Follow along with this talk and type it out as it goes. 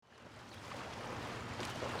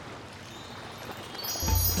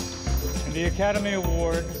The Academy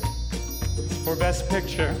Award for Best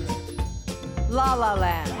Picture. La La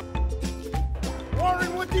Land.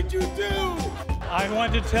 Warren, what did you do? I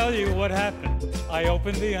want to tell you what happened. I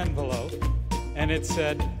opened the envelope and it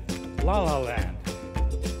said, La La Land.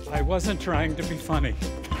 I wasn't trying to be funny.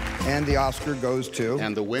 And the Oscar goes to...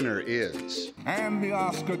 And the winner is... And the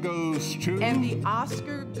Oscar goes to... And the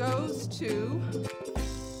Oscar goes to...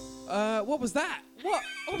 What was that?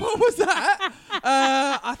 What was that?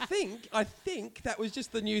 I think that was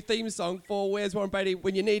just the new theme song for Where's Warren Beatty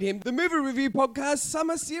When You Need Him, the movie review podcast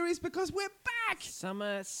summer series, because we're back.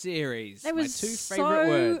 Summer series. That was my two so favourite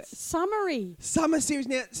words. summery. Summer series.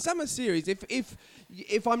 Now, summer series,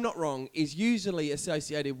 if I'm not wrong, is usually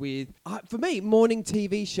associated with, for me, morning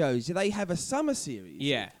TV shows. They have a summer series.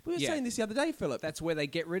 Yeah. We were yeah. saying this the other day, Philip. That's where they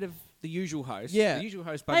get rid of the usual host. Yeah. The usual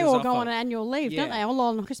host They buggers all off go on annual leave, don't Yeah. they? All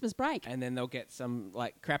on Christmas break. And then they'll get some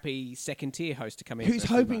like crappy second tier host to come in. Who's for a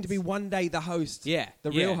few hoping to be months. one day the host. Yeah,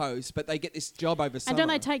 The yeah. real host, but they get this job over summer. And don't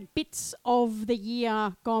they take bits of the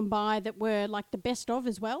year gone by that were like the best of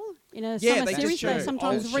as well in a Yeah, summer they just series? show They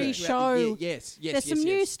sometimes old shit. re-show. Yeah, yes. There's some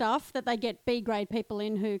new stuff that they get B-grade people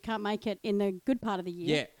in who can't make it in the good part of the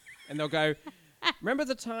year. Yeah. And they'll go, remember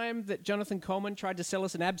the time that Jonathan Coleman tried to sell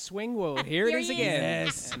us an ab swing? Well, here it Here is he is. again.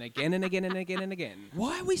 Yes. And again and again and again and again.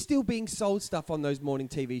 Why are we still being sold stuff on those morning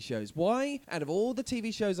TV shows? Why, out of all the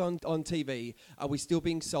TV shows on TV, are we still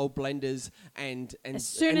being sold blenders and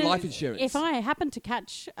life insurance? If I happen to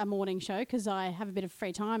catch a morning show, because I have a bit of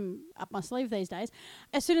free time up my sleeve these days,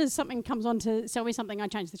 as soon as something comes on to sell me something, I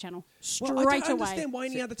change the channel straight well, I don't away. understand why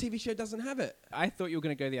any other TV show doesn't have it. I thought you were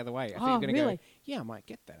going to go the other way. I thought Oh, you were going to really? go, yeah, I might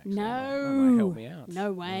get that actually. No. That might help me out.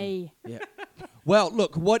 No way. Yeah. Well,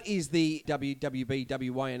 look, what is the WWB,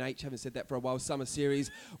 WYNH, haven't said that for a while, summer series?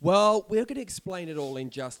 Well, we're going to explain it all in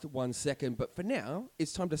just 1 second, but for now,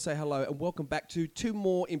 it's time to say hello and welcome back to two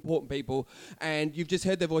more important people, and you've just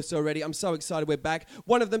heard their voice already. I'm so excited we're back.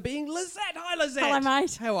 One of them being Lizette. Hi, Lizette. Hello,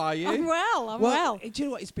 mate. How are you? I'm well. Do you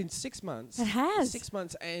know what? It's been 6 months. It has. 6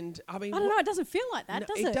 months, and I mean... I don't know. It doesn't feel like that, No,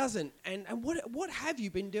 does it? It doesn't. And what have you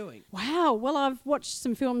been doing? Wow. Well, I've watched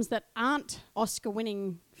some films that aren't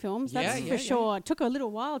Oscar-winning films. That's Yeah, for yeah, sure. It took a little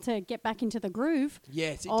while to get back into the groove.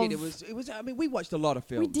 Yes, it of- did. It was. I mean, we watched a lot of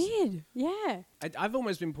films. We did. Yeah. I've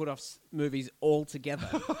almost been put off movies altogether,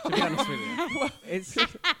 to be honest with you.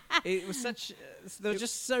 It was such... there were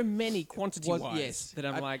just so many quantity-wise yes. that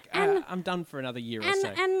I'm like, and- I'm done for another year or And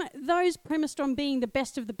so. and those premised on being the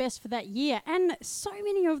best of the best for that year, and so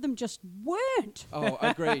many of them just weren't. Oh,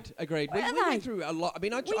 agreed. We Were went they? through a lot. I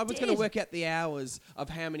mean, I We was going to did. work out the hours of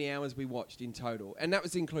how many hours we watched in total, and that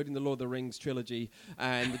was including the Lord of the Rings trilogy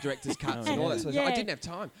and the director's cuts and all that sort of stuff. I Yeah. didn't have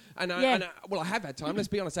time, and Yeah. I have had time. Let's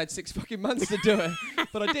be honest, I had 6 fucking months to do it,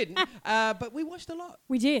 but I didn't. But we watched a lot.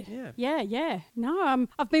 We did. Yeah. Yeah. No,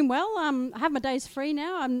 I've been well. I have my days free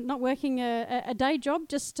now. I'm not working a day job,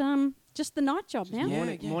 just the night job now.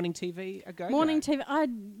 Morning TV, a go. Morning TV. I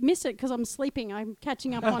miss it because I'm sleeping. I'm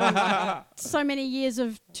catching up on so many years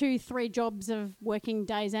of 2-3 jobs of working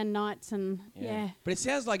days and nights, and yeah. But it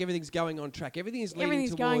sounds like everything's going on track. Everything is leading Everything's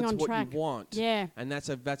towards going on what track. you want. Yeah. And that's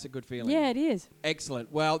a good feeling. Yeah, it is.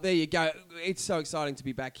 Excellent. Well, there you go. It's so exciting to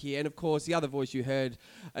be back here. And, of course, the other voice you heard,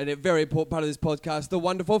 and a very important part of this podcast, the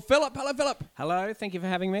wonderful Philip. Hello, Philip. Hello, thank you for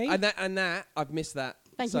having me. And that, I've missed that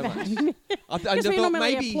Thank so you for much. having me. I Because we thought normally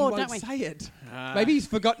maybe he applaud, won't don't we? say it. Maybe he's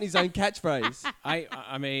forgotten his own catchphrase.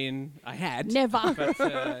 I mean, I had. Never.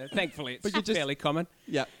 But thankfully, it's But you just- fairly common.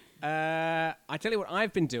 Yeah. I tell you what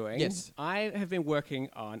I've been doing. Yes. I have been working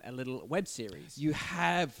on a little web series. You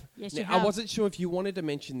have. Yes, Now, you have. I wasn't sure if you wanted to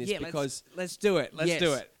mention this Yeah, because... let's do it. Let's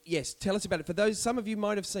do it. Yes, tell us about it. For those, some of you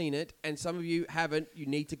might have seen it and some of you haven't. You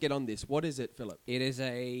need to get on this. What is it, Philip? It is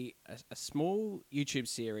a small YouTube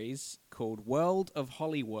series called World of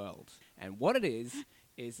Hollyworld. And what it is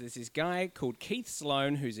there's this guy called Keith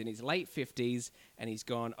Sloan who's in his late 50s and he's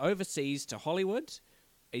gone overseas to Hollywood.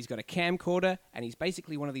 He's got a camcorder and he's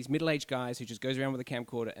basically one of these middle-aged guys who just goes around with a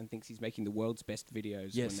camcorder and thinks he's making the world's best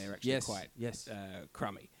videos when they're actually quite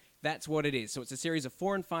crummy. That's what it is. So it's a series of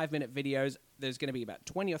 4 and 5 minute videos. There's going to be about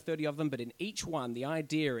 20 or 30 of them, but in each one, the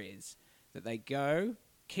idea is that they go,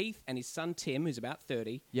 Keith and his son Tim, who's about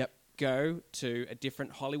 30, go to a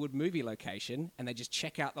different Hollywood movie location and they just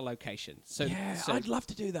check out the location. So I'd love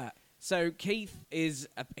to do that. So Keith is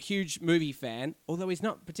a huge movie fan, although he's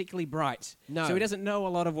not particularly bright. No. So he doesn't know a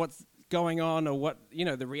lot of what's going on or what,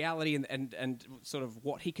 the reality and sort of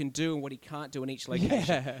what he can do and what he can't do in each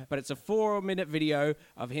location. Yeah. But it's a 4-minute video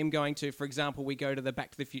of him going to, for example, we go to the Back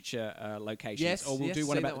to the Future locations. Yes, or we'll yes, do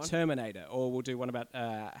one seen about that the one. Terminator, or we'll do one about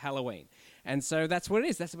Halloween. And so that's what it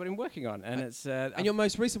is. That's what I'm working on. And it's And your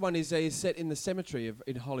most recent one is set in the cemetery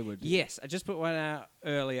in Hollywood. yes, I just put one out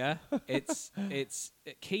earlier. It's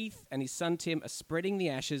Keith and his son Tim are spreading the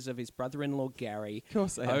ashes of his brother-in-law Gary Of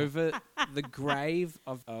course they are. over the grave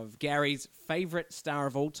of Gary's favorite star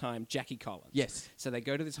of all time, Jackie Collins. Yes. So they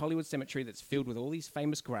go to this Hollywood cemetery that's filled with all these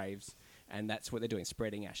famous graves. And that's what they're doing,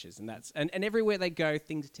 spreading ashes. And that's and everywhere they go,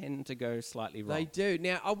 things tend to go slightly wrong. They do.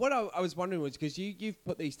 Now, what I was wondering was, because you've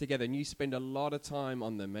put these together and you spend a lot of time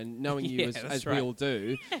on them, and knowing you Yeah, as that's we right. all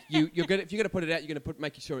do, you're gonna, if you're going to put it out, you're going to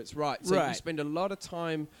make sure it's right. So you Right. spend a lot of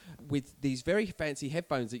time with these very fancy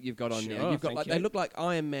headphones that you've got on now. Sure, You've got thank they you. look like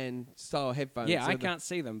Iron Man style headphones. Yeah, I So the- can't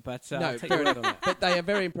see them, but No, I'll take fair your word on that. but they are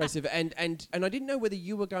very impressive, and I didn't know whether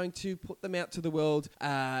you were going to put them out to the world,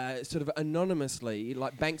 sort of anonymously,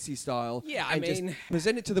 like Banksy style. Yeah, I and just mean-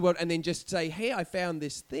 present it to the world, and then just say, "Hey, I found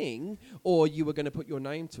this thing," or you were going to put your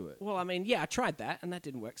name to it. Well, I mean, yeah, I tried that, and that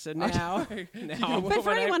didn't work. So now, But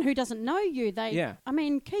for anyone who doesn't know you, Yeah. I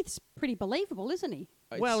mean, Keith's pretty believable, isn't he?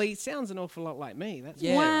 well, he sounds an awful lot like me. That's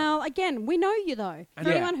Yeah. Well, again, we know you though. For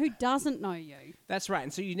Yeah. anyone who doesn't know you, That's right.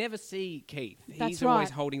 And so you never see Keith. That's He's always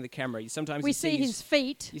right. holding the camera. Sometimes we you see his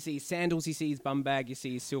feet. You see his sandals. You see his bum bag. You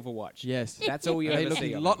see his silver watch. Yes. That's all you They ever look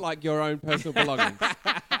see. a of lot him. like your own personal belongings.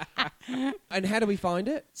 And how do we find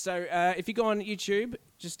it? So if you go on YouTube,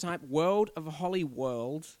 just type "World of Holly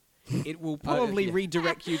World." It will probably yeah.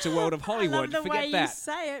 redirect you to World of Hollywood. the Forget way you that.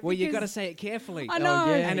 say it, Well, you because- got to say it carefully. I know.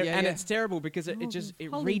 yeah, and yeah. it's terrible because it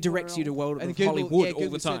Hollywood. redirects you to World And of Google, Hollywood yeah, all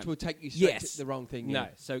Google the time. search will take you straight Yes. to the wrong thing. No. Yeah.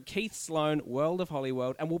 So Keith Sloan, World of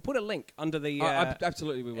Hollywood, and we'll put a link under the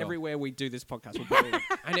Absolutely, we will. everywhere we do this podcast. We'll put a link.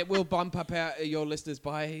 And it will bump up your listeners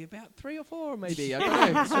by about 3 or 4, maybe. I don't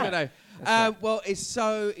know. I don't know. Well, it's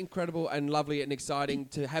so incredible and lovely and exciting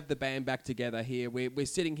to have the band back together here. We're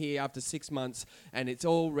sitting here after 6 months, and it's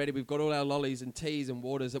all ready. We've got all our lollies and teas and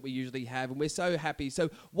waters that we usually have, and we're so happy. So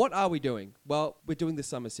what are we doing? Well, we're doing the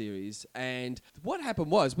summer series, and what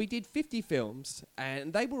happened was we did 50 films,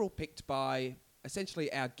 and they were all picked by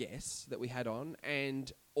essentially our guests that we had on,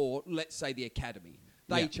 or let's say the Academy.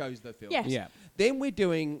 They Yeah. chose the films. Yes. Yeah. Then we're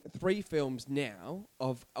doing 3 films now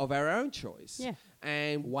of our own choice. Yeah.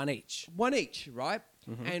 And One each. one each, right?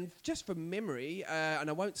 And just from memory, and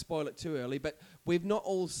I won't spoil it too early, but we've not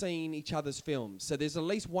all seen each other's films. So there's at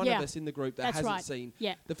least one Yeah. of us in the group that That's hasn't right. seen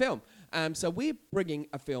Yeah. the film. So we're bringing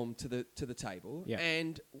a film to the table. Yeah.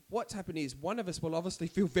 And what's happened is one of us will obviously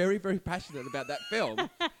feel very, very passionate about that film.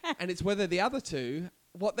 And it's whether the other two,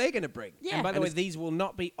 what they're going to bring. Yeah. And by the And way, it's- these will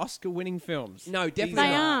not be Oscar-winning films. No, definitely They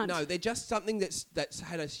not. aren't. No, they're just something that's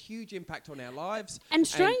had a huge impact on our lives. And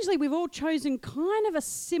strangely, we've all chosen kind of a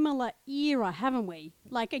similar era, haven't we?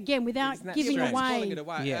 Like, again, without Isn't that giving strange? Spoiling away. it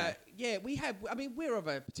away. Yeah. Yeah, we have. I mean, we're of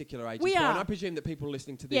a particular age. We as well, and are. I presume that people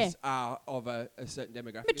listening to Yeah. this are of a certain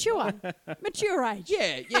demographic. as well. Mature age.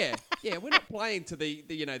 Yeah. We're not playing to the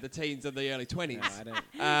the teens and the early 20s. No, I don't.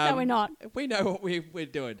 No, we're not. We know what we're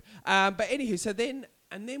doing. But anywho, so then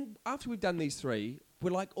after we've done these 3, we're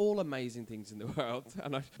like all amazing things in the world,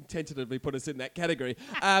 and I've tentatively put us in that category.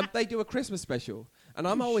 They do a Christmas special, and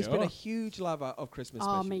I've always been a Sure. huge lover of Christmas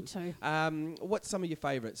Oh, specials. me too. What's some of your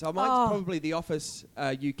favourites? So mine's Oh. probably The Office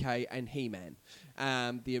UK and He-Man.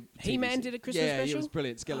 The He-Man TV did a Christmas yeah, special? it was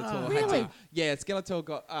brilliant. Skeletor had Really? to. Yeah, Skeletor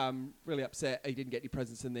got really upset. He didn't get any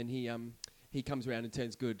presents, and then he comes around and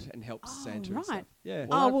turns good and helps Oh, Santa and right. stuff. Yeah.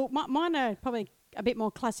 Oh, well, mine are probably a bit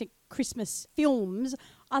more classic Christmas films.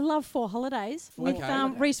 I love Four Holidays with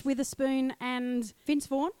Holidays. Reese Witherspoon and Vince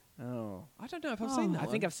Vaughn. Oh. I don't know if I've seen that I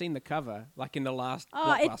think one. I've seen the cover, like in the last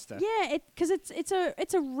Oh, blockbuster. because it's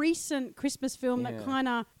a recent Christmas film Yeah. that kind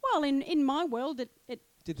of, well, in my world, it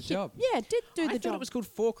Did the job. Yeah, it did do I the thought job. it was called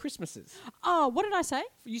Four Christmases. Oh, what did I say?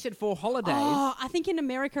 You said Four Holidays. Oh, I think in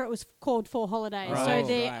America it was called Four Holidays. Right, So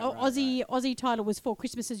the right, Aussie title was Four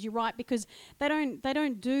Christmases. You're right, because they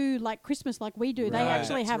don't do like Christmas like we do. They Right.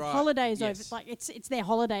 actually That's have right. holidays Yes. over. Like it's their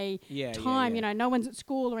holiday Yeah, time. yeah. You know, no one's at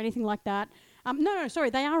school or anything like that. No,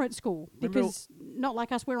 sorry, they are at school Remember- because not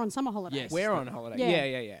like us. We're on summer holidays. Yes. We're on holiday.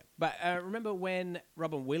 Yeah. Yeah. But remember when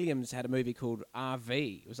Robin Williams had a movie called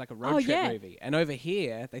RV? It was like a road Oh, trip yeah. movie. And over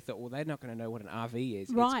here, they thought, well, they're not going to know what an RV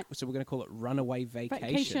is. Right. So we're going to call it Runaway Vacation.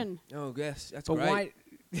 Vacation. Oh, yes, that's But great.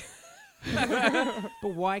 why?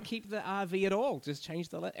 But why keep the RV at all? Just change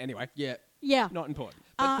the letter. Anyway, Yeah. Yeah. not important.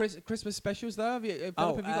 But Christmas specials, though? Philip,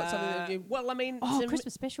 have you got something that you... Well, I mean, Oh, to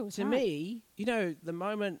Christmas specials. To right. me, you know, the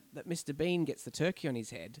moment that Mr. Bean gets the turkey on his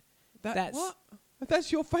head, that's What?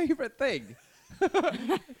 That's your favourite thing?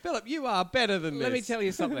 Philip, you are better than this. Let me tell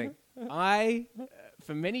you something. I,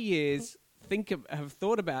 for many years, have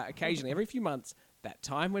thought about occasionally every few months that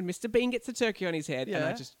time when Mr. Bean gets the turkey on his head, and I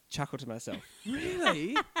Yeah. just chuckle to myself.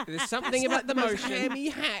 Really? There's something It's about like the most motion. hammy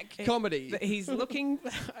hack comedy. That he's looking.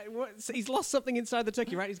 He's lost something inside the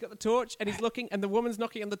turkey, right? He's got the torch and he's looking, and the woman's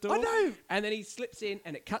knocking on the door. I know. And then he slips in,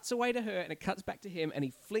 and it cuts away to her, and it cuts back to him, and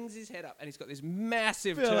he flings his head up, and he's got this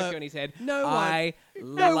massive Philip, turkey on his head. no I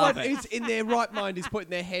No love one it. who's in their right mind is putting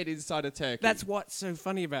their head inside a turkey. That's what's so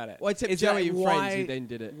funny about it. Well, except Is Joey that and Friends, who then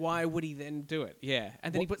did it. Why would he then do it? Yeah.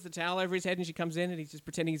 And then he puts the towel over his head, and she comes in, and he's just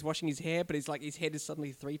pretending he's washing his hair, but it's like his head is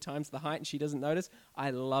suddenly 3 times the height, and she doesn't notice.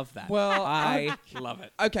 I love that. Well, I love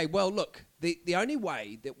it. Okay, well, look, the only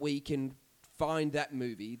way that we can find that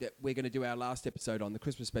movie that we're going to do our last episode on, the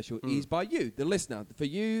Christmas special, is by you, the listener. For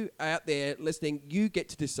you out there listening, you get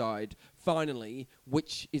to decide, finally,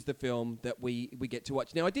 which is the film that we get to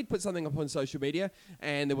watch. Now, I did put something up on social media,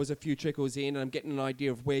 and there was a few trickles in, and I'm getting an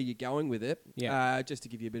idea of where you're going with it. Yeah. Just to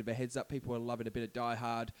give you a bit of a heads up, people are loving a bit of Die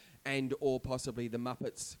Hard and or possibly the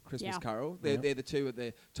Muppets Christmas Yeah. Carol. They're the two at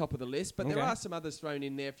the top of the list, but there Okay. are some others thrown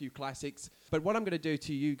in there, a few classics. But what I'm going to do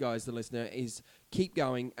to you guys, the listener, is keep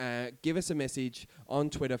going. Give us a message on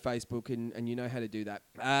Twitter, Facebook, and you know how to do that.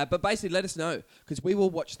 But basically, let us know, because we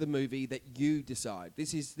will watch the movie that you decide.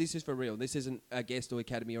 This is for real. This isn't a guest or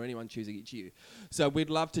Academy or anyone choosing. It's you. So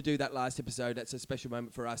we'd love to do that last episode. That's a special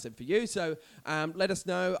moment for us and for you. So let us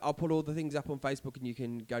know. I'll put all the things up on Facebook, and you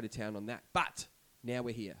can go to town on that. But now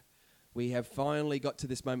we're here. We have finally got to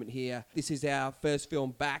this moment here. This is our first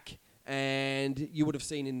film back, and you would have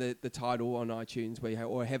seen in the title on iTunes,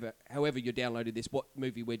 however you downloaded this, what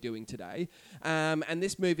movie we're doing today. And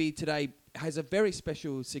this movie today has a very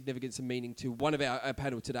special significance and meaning to one of our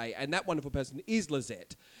panel today, and that wonderful person is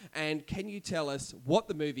Lizette. And can you tell us what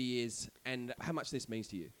the movie is and how much this means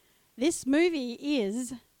to you? This movie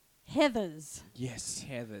is Heathers. Yes.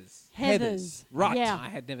 Heathers. Right. Yeah. I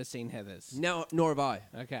had never seen Heathers. No, nor have I.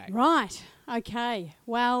 Okay. Right. Okay.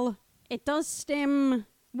 Well, it does stem.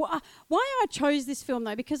 Why I chose this film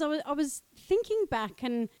though, because I was thinking back,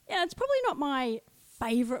 and yeah, it's probably not my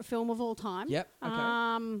favourite film of all time. Yep,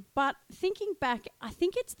 okay. But thinking back, I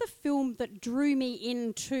think it's the film that drew me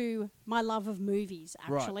into my love of movies.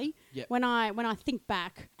 Actually, Right. Yep. when I think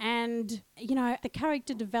back, and you know, the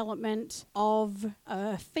character development of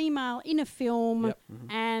a female in a film, Yep.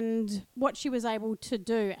 and what she was able to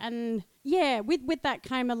do, and yeah, with that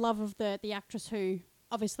came a love of the actress who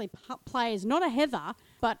obviously plays not a Heather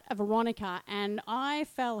but a Veronica, and I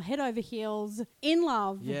fell head over heels in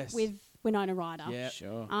love Yes. with Winona Ryder. Yeah.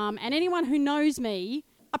 Sure. And anyone who knows me,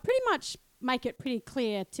 I pretty much make it pretty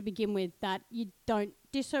clear to begin with that we don't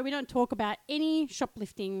talk about any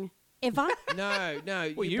shoplifting ever. No.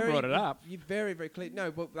 Well, you're you brought it up. You're very, very clear.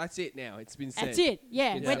 No, well, that's it now. It's been said. That's it.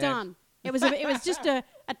 Yeah, It's we're said. done. It was just a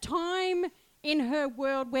time in her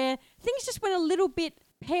world where things just went a little bit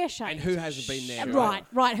pear-shaped. And who hasn't been there?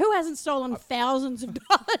 Right. Who hasn't stolen thousands of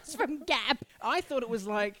dollars from Gap? I thought it was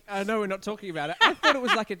like, I know we're not talking about it. I thought it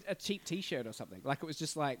was like a cheap T-shirt or something. Like it was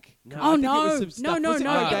just like, No, Oh I think no, it was some stuff. no! Was It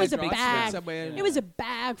O'Day's was a Big bag. somewhere? It was a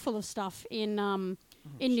bag full of stuff in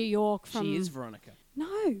New York. From she is Veronica.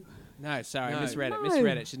 no. No, sorry, No. misread No. it.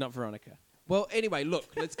 Misread it. She's not Veronica. Well, anyway, look,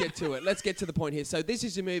 let's get to it. Let's get to the point here. So this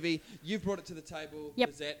is a movie. You've brought it to the table, Yep.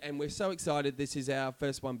 Lizette, and we're so excited. This is our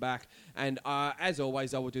first one back. And as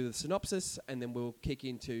always, I will do the synopsis, and then we'll kick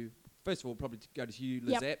into... First of all, probably go to you,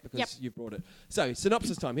 Yep. Lizette, because Yep. you've brought it. So,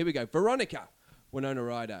 synopsis time. Here we go. Veronica, Winona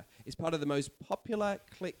Ryder, is part of the most popular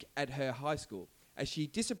clique at her high school, as she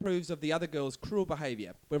disapproves of the other girls' cruel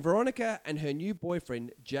behaviour. When Veronica and her new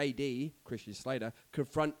boyfriend, JD, Christian Slater,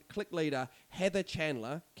 confront clique leader Heather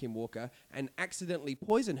Chandler, Kim Walker, and accidentally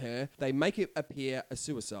poison her, they make it appear a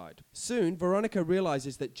suicide. Soon, Veronica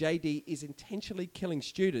realises that JD is intentionally killing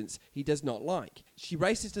students he does not like. She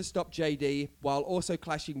races to stop JD while also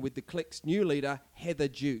clashing with the clique's new leader, Heather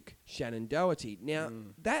Duke, Shannon Doherty. Now,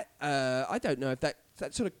 that, I don't know if that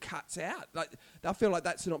sort of cuts out. Like, I feel like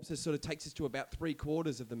that synopsis sort of takes us to about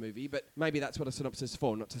 3/4 of the movie, but maybe that's what a synopsis is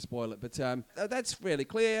for, not to spoil it. But that's fairly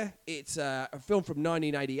clear. It's a film from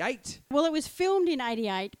 1988. Well, it was filmed in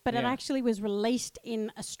 '88, but it Yeah. actually was released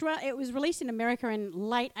in Australia. It was released in America in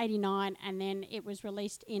late '89, and then it was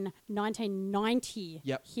released in 1990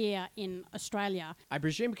 Yep. here in Australia. I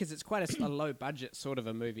presume because it's quite a low budget sort of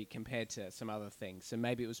a movie compared to some other things. So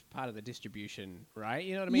maybe it was part of the distribution, right?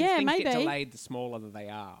 You know what I mean? Yeah, Things maybe. get delayed the smaller that they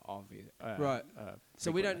are, obviously. Right.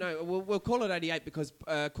 So we don't know. We'll call it 88 because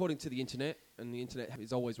according to the internet, and the internet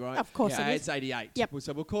is always right. Of course it is. It's 88. Yep.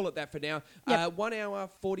 So we'll call it that for now. Yep. 1 hour,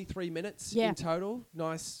 43 minutes Yeah. in total.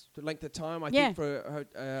 Nice length of time, I Yeah. think, for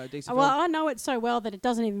a decent Well, film. I know it so well that it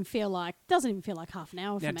doesn't even feel like half an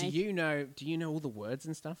hour Now, for me. do you know all the words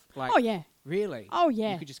and stuff? Like, Oh yeah, really? Oh,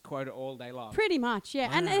 yeah. You could just quote it all day long. pretty much. Yeah,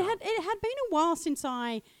 and it had been a while since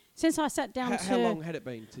I since I sat down How long had it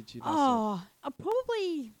been since you last saw it?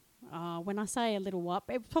 Probably, when I say a little while,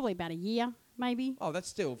 it was probably about a year, maybe. Oh, that's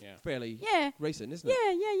still fairly Yeah. recent, isn't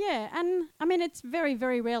it? Yeah. And I mean, it's very,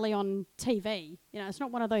 very rarely on TV. You know, it's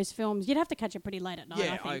not one of those films. You'd have to catch it pretty late at night. Yeah,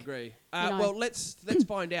 I think. I agree. know. Well, let's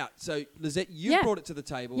find out. So, Lizette, you Yeah. brought it to the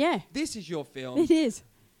table. Yeah. This is your film. It is.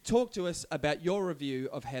 Talk to us about your review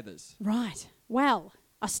of Heathers. Right. Well,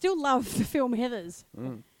 I still love the film Heathers.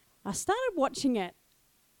 I started watching it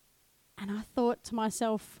and I thought to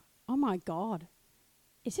myself, oh my God,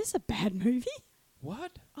 is this a bad movie?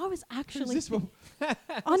 What? I was Is actually. this one? I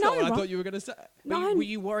That's know, not what I right? thought you were going to say. No, Were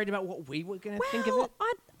you worried about what we were going to think of well,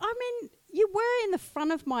 it? I mean, you were in the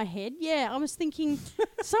front of my head. Yeah, I was thinking,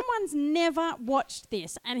 someone's never watched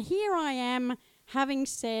this. And here I am having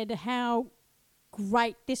said how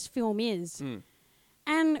great this film is.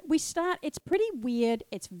 And we start, it's pretty weird.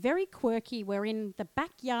 It's very quirky. We're in the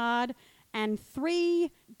backyard and 3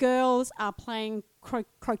 girls are playing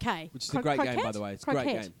croquet. Which is a great game, by the way. It's a great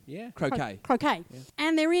Croquet. game. Yeah. Croquet. Croquet.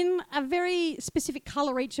 And they're in a very specific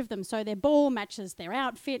colour, each of them. So their ball matches their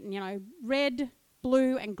outfit, and, you know, red,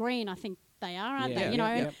 blue, and green, I think they are, aren't Yeah. they? You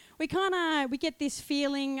know, Yeah. we get this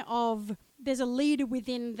feeling of there's a leader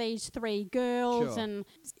within these 3 girls, Sure. and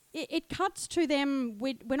it cuts to them.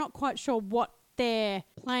 We're not quite sure what they're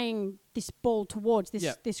playing this ball towards, this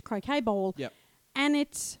Yep. this croquet ball. Yep. And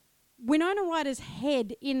it's Winona Ryder's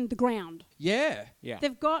head in the ground. Yeah. Yeah.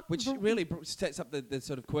 They've got Which really sets up the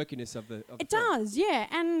sort of quirkiness of the It film. does, yeah.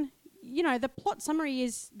 And, you know, the plot summary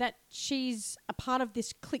is that she's a part of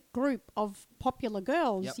this clique group of popular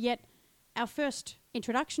girls, Yep. yet our first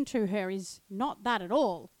introduction to her is not that at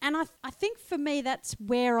all. And I think for me that's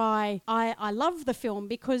where I love the film,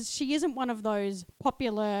 because she isn't one of those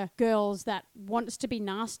popular girls that wants to be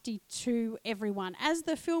nasty to everyone. As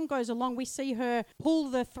the film goes along, we see her pull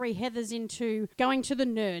the 3 Heathers into going to the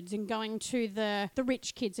nerds and going to the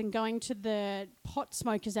rich kids and going to the pot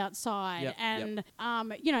smokers outside Yep, and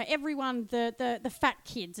you know, everyone, the fat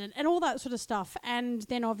kids and all that sort of stuff. And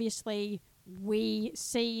then obviously we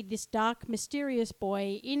see this dark, mysterious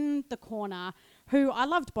boy in the corner who I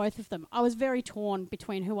loved both of them. I was very torn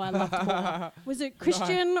between who I loved more. Was it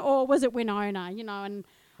Christian or was it Winona? You know, and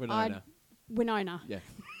Winona. Winona. Yeah.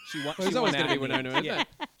 She won. Well, it's she always won gonna out be in the Winona, end. isn't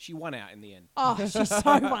Yeah. She won out in the end. Oh, she so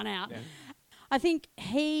won out. I think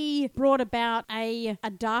he brought about a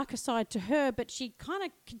darker side to her, but she kind of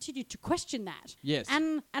continued to question that. Yes.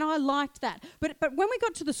 And I liked that. But when we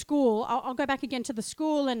got to the school, I'll go back again to the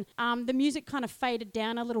school, and the music kind of faded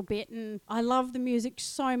down a little bit, and I love the music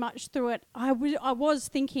so much through it. I was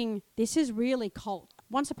thinking, this is really cult.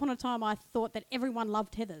 Once upon a time, I thought that everyone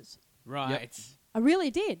loved Heathers. Right. I really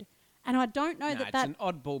did. And I don't know No, that it's an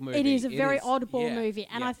oddball movie. It is a very oddball yeah, movie,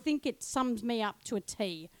 and yeah. I think it sums me up to a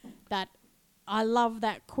T. That I love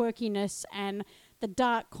that quirkiness and the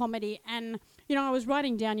dark comedy. And, you know, I was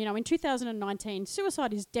writing down, you know, in 2019,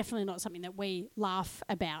 suicide is definitely not something that we laugh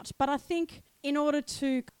about. But I think in order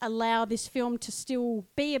to allow this film to still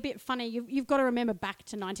be a bit funny, you've got to remember back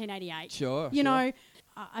to 1988. Sure. You know,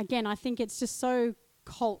 again, I think it's just so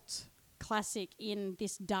cult classic in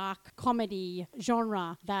this dark comedy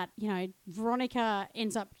genre that, you know, Veronica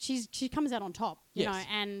ends up, she comes out on top, you Yes.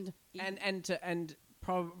 know, And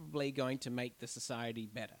probably going to make the society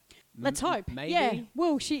better. let's hope. Maybe. Yeah.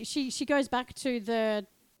 Well, she goes back to the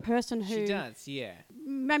person who She does, yeah.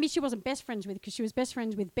 maybe she wasn't best friends with, because she was best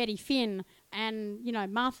friends with Betty Finn and, you know,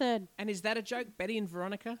 Martha, And is that a joke? Betty and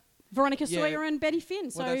Veronica? Veronica Yeah. Sawyer and Betty Finn.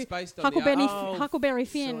 Well, So that's based on Huckleberry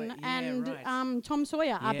Finn Sawyer, yeah, and right. Tom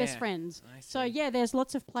Sawyer are best Yeah, friends. I So see. yeah, there's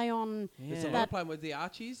lots of play on. There's a lot that- of playing with the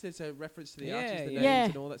Archies. There's a reference to the Yeah, Archies, the yeah. names Yeah.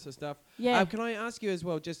 and all that sort of stuff. Yeah. Can I ask you as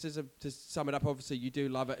well, just to sum it up, obviously you do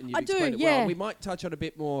love it and you've I do, explained it yeah. well. We might touch on a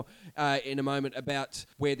bit more in a moment about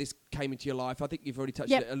where this came into your life. I think you've already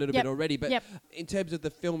touched Yep, it a little yep, bit already, but yep. in terms of the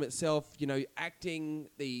film itself, you know, acting,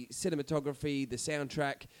 the cinematography, the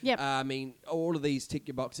soundtrack, Yep. I mean, all of these tick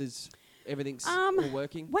your boxes. Everything's all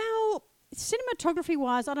working. Well, cinematography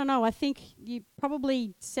wise, I don't know. I think you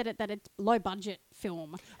probably said it that it's low budget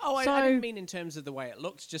film. Oh, So- I didn't mean in terms of the way it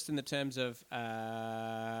looks, just in the terms of...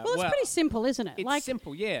 Well, it's pretty simple, isn't it? It's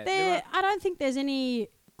simple, yeah. I don't think there's any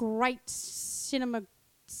great cinematographic.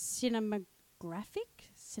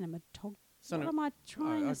 What am I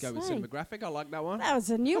trying I'd to go with say? cinematographic. I like that one. That was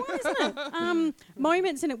a new one, isn't it?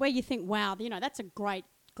 Moments in it where you think, wow, you know, that's a great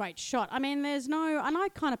shot. I mean, there's no, and I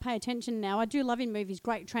kind of pay attention now. I do love in movies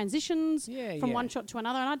great transitions from one shot to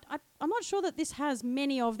another, and I'm not sure that this has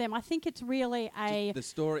many of them. I think it's really The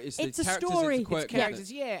story is it's the a characters, story. it's the quirk, It's isn't it?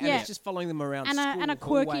 Characters, yeah, and Yeah. it's just following them around and school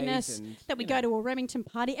a hallways quirkiness and, that we you go know. to a Remington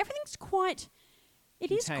party. Everything's quite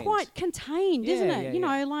It is contained. quite contained, isn't Yeah, it? yeah, You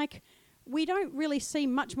know, yeah. like we don't really see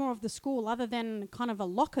much more of the school other than kind of a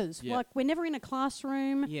lockers. Yeah. Like we're never in a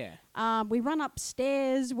classroom. Yeah. We run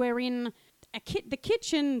upstairs. We're in the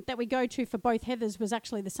kitchen that we go to for both Heathers was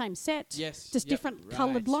actually the same set. Yes. Just Yep. different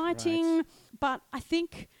coloured Right, lighting. right. But I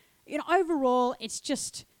think, you know, overall, it's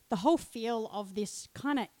just the whole feel of this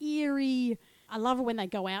kind of eerie. I love it when they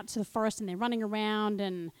go out to the forest and they're running around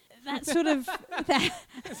and that sort of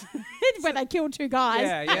where they kill two guys.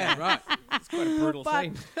 Yeah, right. It's quite a brutal But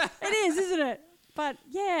scene. it is, isn't it? But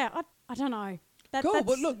yeah, I don't know. Cool. That's-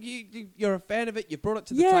 But look, you're a fan of it. You brought it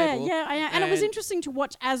to the yeah, table. yeah, I am. And it was interesting to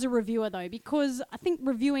watch as a reviewer though, because I think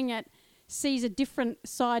reviewing it sees a different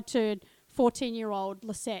side to 14-year-old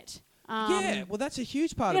Lisette. Yeah, well, that's a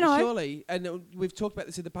huge part you of it, know. surely. And we've talked about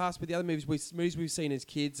this in the past with the other movies we've seen as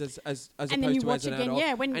kids, as opposed then you to watch as an again, adult.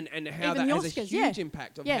 yeah, when and how even that the has a Oscars, huge yeah.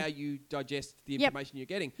 impact on Yeah. how you digest the Yep. information you're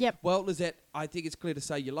getting. Yep. Well, Lisette, I think it's clear to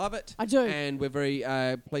say you love it. I do. And we're very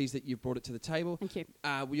pleased that you've brought it to the table. Thank you.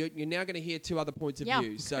 You're now going to hear two other points of Yeah.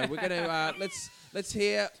 view. So we're going to let's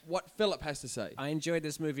hear what Philip has to say. I enjoyed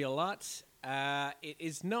this movie a lot. It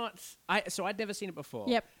is not... So I'd never seen it before.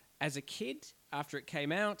 Yep. As a kid, after it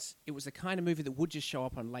came out, it was the kind of movie that would just show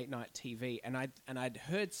up on late night TV, and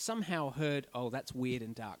I'd somehow heard, oh, that's weird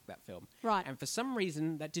and dark, that film. Right. And for some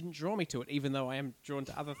reason, that didn't draw me to it, even though I am drawn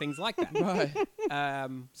to other things like that.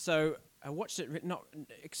 Right. So I watched it not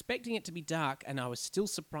expecting it to be dark, and I was still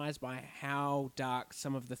surprised by how dark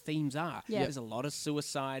some of the themes are. Yeah. There's a lot of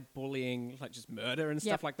suicide, bullying, like just murder and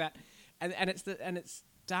Yep. stuff like that. And it's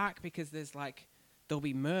dark because there'll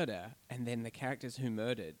be murder, and then the characters who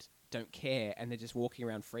murdered don't care, and they're just walking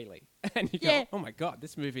around freely. And you Yeah. go, oh my God,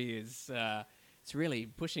 this movie is it's really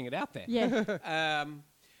pushing it out there. Yeah.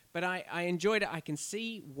 But I enjoyed it. I can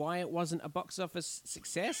see why it wasn't a box office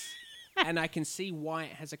success. And I can see why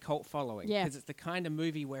it has a cult following. Yeah. Because it's the kind of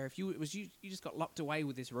movie where if you just got locked away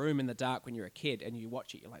with this room in the dark when you're a kid and you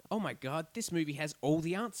watch it, you're like, oh my God, this movie has all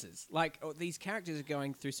the answers. Like, these characters are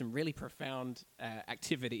going through some really profound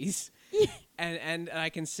activities. And I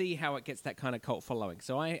can see how it gets that kind of cult following.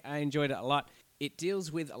 So I enjoyed it a lot. It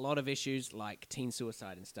deals with a lot of issues like teen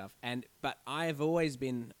suicide and stuff. But I've always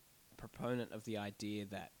been a proponent of the idea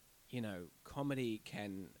that, you know, comedy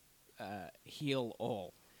can heal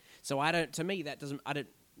all. So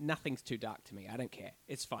nothing's too dark to me. I don't care.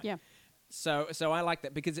 It's fine. Yeah. So I like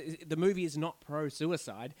that because the movie is not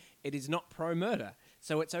pro-suicide. It is not pro-murder.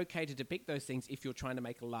 So it's okay to depict those things if you're trying to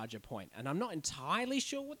make a larger point. And I'm not entirely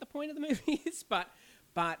sure what the point of the movie is, but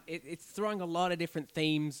it's throwing a lot of different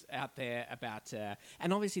themes out there about...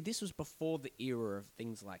 and obviously this was before the era of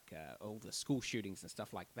things like all the school shootings and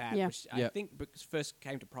stuff like that, Yeah. which I think first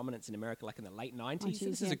came to prominence in America like in the late 90s. So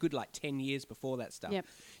this is yeah. a good 10 years before that stuff. Yep.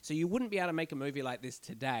 So you wouldn't be able to make a movie like this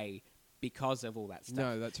today because of all that stuff.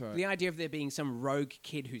 No, that's right. The idea of there being some rogue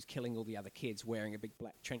kid who's killing all the other kids wearing a big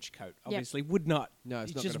black trench coat obviously would not. No,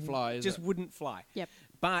 it's it not just gonna fly, is just it? wouldn't fly. Yep.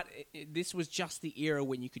 But this was just the era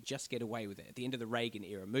when you could just get away with it. At the end of the Reagan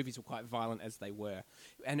era, movies were quite violent as they were.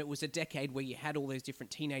 And it was a decade where you had all those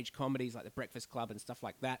different teenage comedies like The Breakfast Club and stuff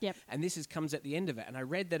like that. Yep. And this comes at the end of it. And I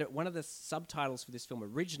read that one of the subtitles for this film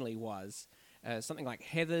originally was something like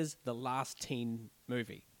Heathers, the Last Teen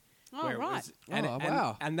Movie. Oh, where it right. was- and, Oh, and-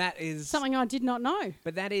 wow. And that is... Something I did not know.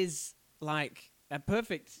 But that is like a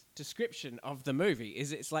perfect description of the movie.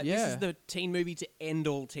 It's like this Yeah. is the teen movie to end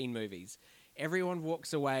all teen movies. Everyone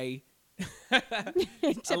walks away. A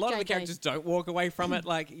lot of the JK. characters don't walk away from it.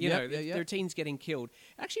 Like, you know, yeah. there are teens getting killed.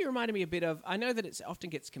 It actually reminded me a bit of, I know that it often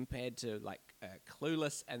gets compared to like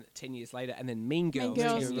Clueless and 10 years later and then Mean Girls. 10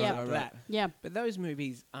 Girls, years yeah. after Right. that. Yeah. But those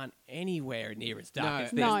movies aren't anywhere near as dark No,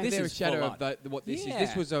 as this. No. This they're a is shadow full of what this is. Yeah.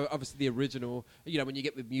 This was obviously the original. You know, when you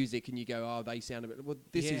get with music and you go, oh, they sound a bit. Well,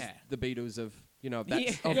 this is Yeah. the Beatles of that. Yeah.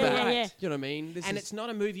 Of Yeah, that. yeah, yeah. You know what I mean? This And is, it's not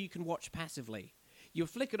a movie you can watch passively. You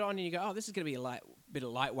flick it on and you go, oh, this is going to be a bit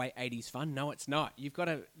of lightweight 80s fun. No, it's not. You've got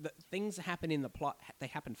to... things happen in the plot. They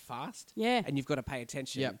happen fast. Yeah. And you've got to pay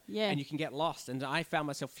attention. Yep. Yeah. And you can get lost. And I found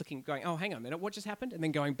myself flicking, going, oh, hang on a minute, what just happened? And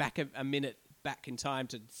then going back a minute back in time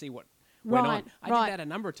to see what went Right, on. I right. did that a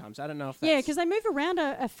number of times. I don't know if that's... Yeah, because they move around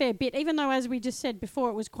a fair bit, even though, as we just said before,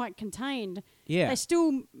 it was quite contained. Yeah. They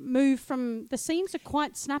still move from... The scenes are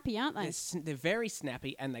quite snappy, aren't they? They're very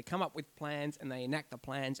snappy, and they come up with plans, and they enact the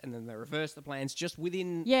plans, and then they reverse the plans just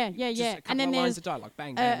within Yeah. just a couple And then of lines there's of dialogue.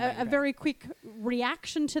 Bang, bang, bang, a bang. very quick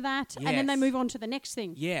reaction to that, and then they Yes. move on to the next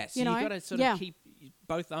thing. Yeah, so you know? you've got to sort Yeah. of keep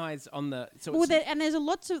both eyes on the... So Well, it's- and there's a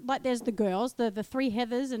lots of, like, there's the girls, the three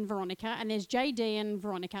Heathers and Veronica, and there's JD and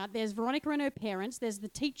Veronica. There's Veronica and her parents. There's the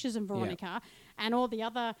teachers and Veronica, and all the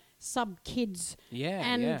other sub kids, Yeah,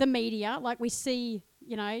 and yeah. the media. Like, we see,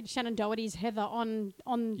 you know, Shannon Doherty's Heather on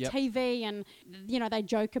Yep. TV, and you know they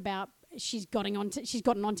joke about she's gotten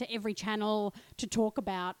onto every channel to talk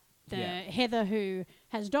about the Yeah. Heather who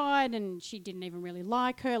has died, and she didn't even really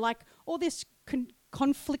like her. Like all this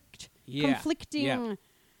conflicting. Yeah.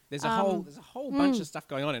 There's a whole bunch of stuff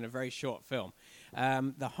going on in a very short film.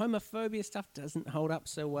 The homophobia stuff doesn't hold up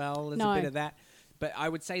so well. There's No. a bit of that. But I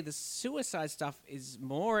would say the suicide stuff is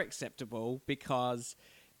more acceptable because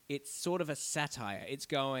it's sort of a satire. It's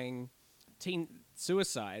going teen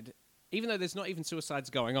suicide, even though there's not even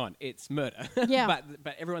suicides going on. It's murder. Yeah.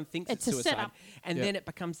 but everyone thinks It's it's a suicide. setup. And Yeah. then it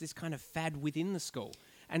becomes this kind of fad within the school.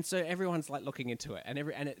 And so everyone's like looking into it, and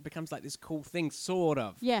it becomes like this cool thing, sort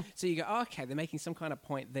of. Yeah. So you go, oh, okay, they're making some kind of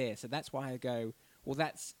point there. So that's why I go, well,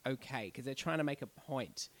 that's okay, because they're trying to make a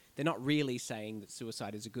point. They're not really saying that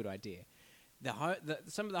suicide is a good idea.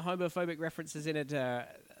 Some of the homophobic references in it are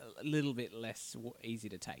a little bit less easy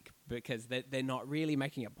to take because they're not really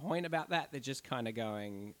making a point about that. They're just kind of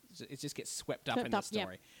going, it just gets swept up in the Yep.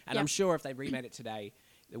 story. And Yep. I'm sure if they remade it today,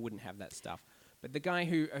 they wouldn't have that stuff. But the guy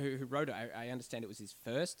who wrote it, I understand it was his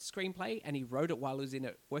first screenplay, and he wrote it while he was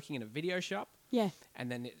working in a video shop. Yeah.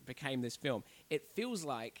 And then it became this film. It feels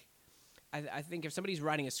like, I think if somebody's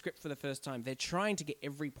writing a script for the first time, they're trying to get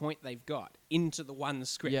every point they've got into the one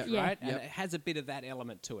script, Yeah. Yeah. right? And Yep. it has a bit of that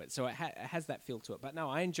element to it. So it has that feel to it. But no,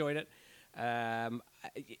 I enjoyed it.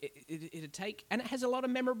 It'd take, and it has a lot of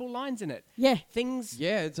memorable lines in it. Yeah. Things.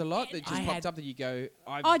 Yeah, it's a lot that just I pops had- up that you go,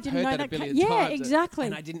 I've I didn't heard know that a that. billion Yeah, times. exactly.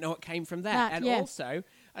 And I didn't know it came from that. That, And yeah. also,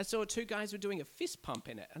 I saw two guys were doing a fist pump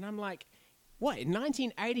in it. And I'm like, what, in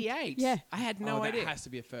 1988? Yeah. I had no Oh, idea. that has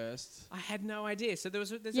to be a first. I had no idea. So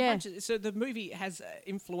there's Yeah. a bunch of, so the movie has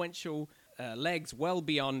influential legs well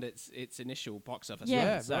beyond its initial box office. Yeah. run.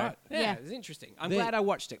 Yeah, So, right. Yeah, Yeah. it was interesting. I'm Then- glad I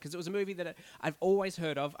watched it because it was a movie that I've always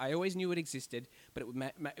heard of. I always knew it existed, but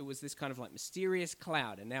it was this kind of like mysterious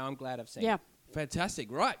cloud, and now I'm glad I've seen Yeah. it. Fantastic.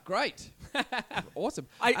 Right, great. Awesome.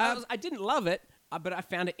 I didn't love it, but I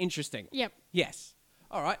found it interesting. Yep. Yes.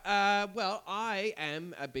 All right. Well, I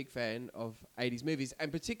am a big fan of 80s movies,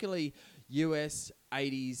 and particularly US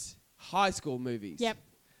 80s high school movies. Yep.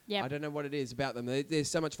 Yep. I don't know what it is about them. There's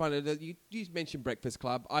so much fun. You mentioned Breakfast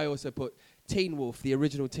Club. I also put Teen Wolf, the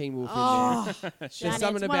original Teen Wolf, in there. Oh, There's Johnny,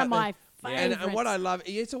 something it's about one of my and what I favourites. love,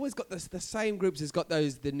 it's always got the same groups. It's got the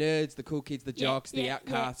nerds, the cool kids, the Yeah, jocks, the yeah,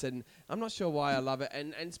 outcasts, and I'm not sure why I love it.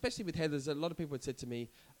 And especially with Heathers, a lot of people had said to me,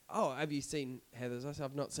 "Oh, have you seen Heathers?" I said,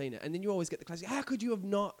 "I've not seen it." And then you always get the classic, "How could you have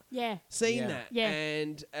not Yeah. seen Yeah. that?" Yeah.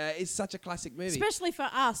 And it's such a classic movie. Especially for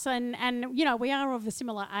us, and you know, we are of a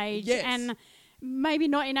similar age, Yes. and maybe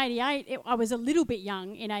not in 88. I was a little bit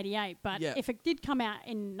young in 88, but Yeah. if it did come out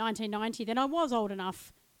in 1990, then I was old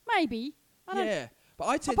enough. Maybe. I don't, Yeah. But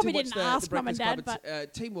I tend to probably watch didn't the ask Mum and Breakfast Dad,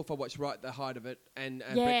 Club. Teen Wolf I watched right at the height of it, and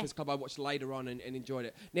Yeah. Breakfast Club I watched later on and enjoyed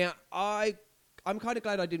it. Now, I'm kind of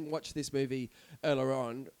glad I didn't watch this movie earlier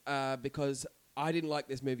on because I didn't like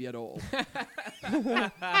this movie at all.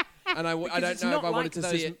 And I Because don't it's know if not I wanted like to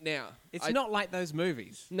those see it now. It's I- not like those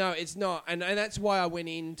movies. No, it's not, and that's why I went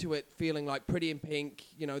into it feeling like Pretty in Pink,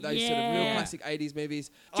 you know, those sort of real Yeah. classic '80s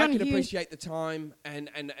movies. John I can Hughes. appreciate the time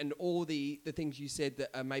and all the things you said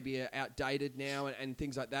that are maybe outdated now and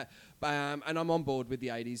things like that. And I'm on board with the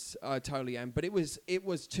 '80s, I totally am. But it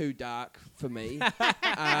was too dark for me.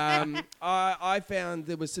 I found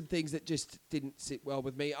there was some things that just didn't sit well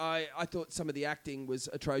with me. I thought some of the acting was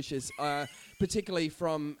atrocious, particularly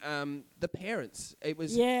from the parents. It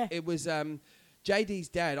was JD's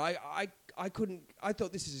dad. I couldn't. I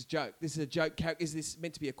thought this is a joke. This is a joke character. Is this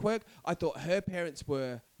meant to be a quirk? I thought her parents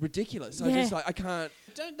were ridiculous. I Yeah. just I can't.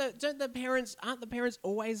 Aren't the parents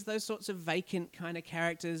always those sorts of vacant kind of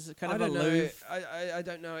characters, kind I of don't know. aloof? I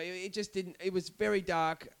don't know. It just didn't. It was very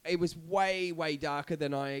dark. It was way darker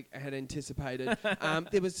than I had anticipated.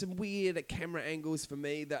 There was some weird camera angles for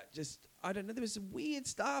me that just. I don't know. There was some weird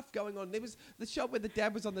stuff going on. There was the shot where the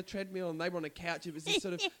dad was on the treadmill and they were on a couch. It was this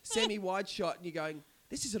sort of semi-wide shot, and you're going,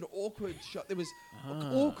 "This is an awkward shot." There was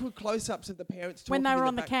awkward close-ups of the parents talking when they in were the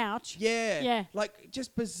on the back. couch. Yeah, Yeah. like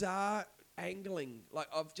just bizarre angling, like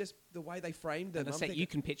of just the way they framed them. And I I'm say thinking- you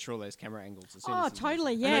can picture all those camera angles. As soon Oh, as you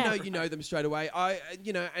totally. and I Yeah. know you know them straight away. I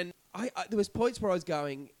there was points where I was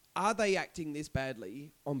going, are they acting this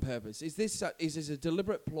badly on purpose? Is this a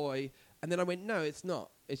deliberate ploy? And then I went, no, it's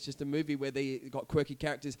not. It's just a movie where they got quirky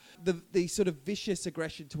characters. The sort of vicious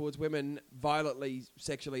aggression towards women, violently,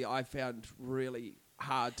 sexually, I found really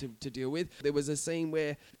hard to deal with. There was a scene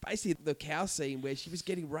where, basically the cow scene, where she was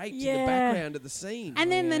getting raped in the Yeah. background of the scene.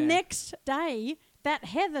 And then the Yeah. next day, that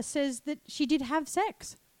Heather says that she did have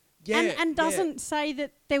sex. Yeah, and doesn't say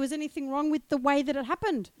that there was anything wrong with the way that it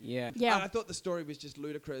happened. Yeah. Yeah. I thought the story was just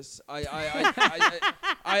ludicrous. I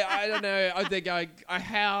don't know. I think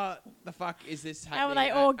how the fuck is this happening? How are they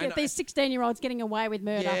all And get these 16-year-olds getting away with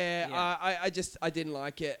murder? Yeah, I didn't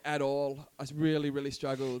like it at all. I really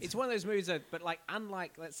struggled. It's one of those movies that, but like,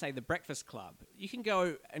 unlike, let's say, The Breakfast Club, you can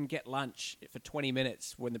go and get lunch for 20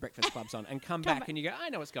 minutes when The Breakfast Club's on and come back and you go, I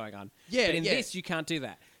know what's going on. Yeah, But in yeah. this, you can't do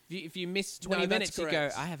that. If you miss 20 No, that's minutes, you go,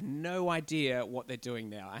 correct. I have no idea what they're doing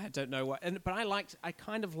now. I don't know what. But I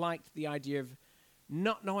kind of liked the idea of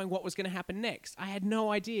not knowing what was going to happen next. I had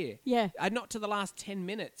no idea. Yeah. Not to the last 10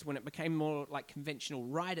 minutes when it became more like conventional.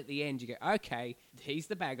 Right at the end, you go, okay, he's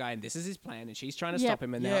the bad guy and this is his plan and she's trying to Yep. stop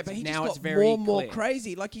him. And yeah, now, but he now just it's got very more and more clear.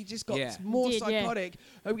 crazy. Like he just got Yeah. more Did, yeah. psychotic.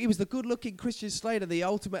 He was the good-looking Christian Slater, the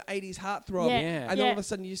ultimate 80s heartthrob. Yeah. Yeah. And all Yeah. of a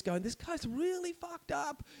sudden you're just going, this guy's really fucked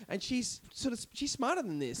up. And she's smarter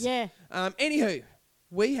than this. Yeah. Anywho,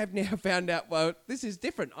 we have now found out, well, this is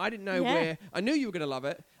different. I didn't know Yeah. where. I knew you were going to love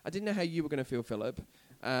it. I didn't know how you were going to feel, Philip.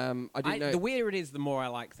 I didn't know. The weirder it is, the more I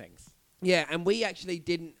like things. Yeah, and we actually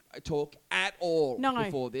didn't talk at all No.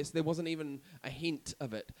 before this. There wasn't even a hint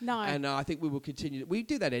of it. No. And I think we will continue. We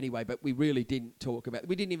do that anyway, but we really didn't talk about it.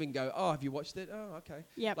 We didn't even go, oh, have you watched it? Oh, okay.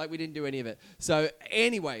 Yep. Like, we didn't do any of it. So,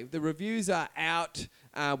 anyway, the reviews are out.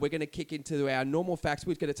 We're going to kick into our normal facts.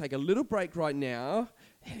 We're going to take a little break right now.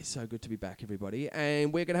 It is so good to be back, everybody.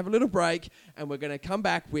 And we're going to have a little break, and we're going to come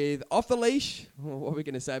back with Off the Leash. What are we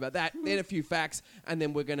going to say about that? Then a few facts, and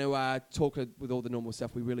then we're going to talk with all the normal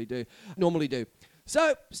stuff we normally do.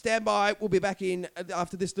 So, stand by. We'll be back in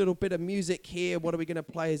after this little bit of music here. What are we going to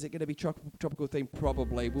play? Is it going to be tropical theme?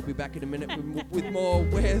 Probably. We'll be back in a minute with more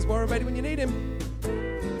Where's Warren Beatty When You Need Him?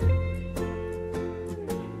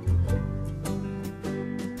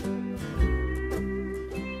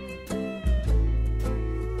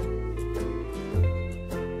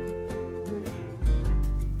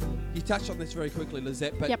 You touched on this very quickly,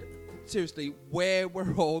 Lizette, but Yep. seriously, where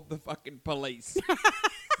were all the fucking police?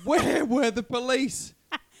 Where were the police?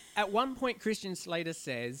 At one point, Christian Slater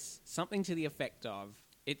says something to the effect of,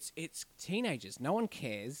 it's teenagers. No one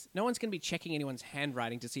cares. No one's going to be checking anyone's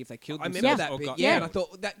handwriting to see if they killed I themselves remember that or bit, got yeah, and killed.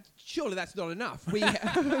 I thought, surely that's not enough.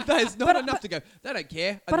 That's not enough to go, they don't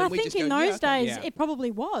care. And But then I we think just in go, those yeah, okay. days Yeah. it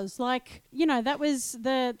probably was. Like, that was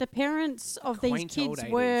the parents of these Quaint old kids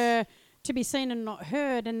 80s. were to be seen and not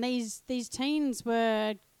heard, and these teens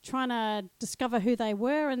were trying to discover who they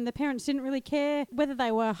were, and the parents didn't really care whether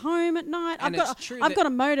they were home at night. And I've it's true got that- a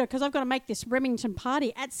motor because I've got to make this Remington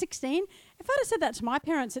party at 16. If I'd have said that to my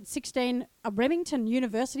parents at 16, a Remington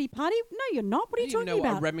University party? No, you're not. What are I you didn't even talking know what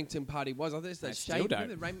a about? Remington party was. I thought it's I that still shade. don't.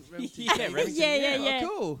 The Remington Yeah, shade. Remington, yeah. Oh,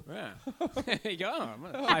 cool. Yeah. There you go. I'm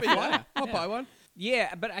a I'll high be one. flyer. I'll buy one.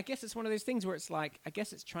 Yeah, but I guess it's one of those things where it's like, I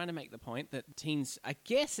guess it's trying to make the point that teens, I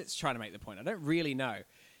don't really know,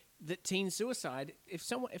 that teen suicide,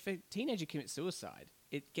 if a teenager commits suicide,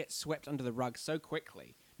 it gets swept under the rug so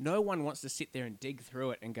quickly. No one wants to sit there and dig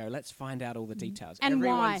through it and go, let's find out all the details. And why?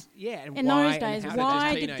 Everyone's- Yeah, and In why those and days, how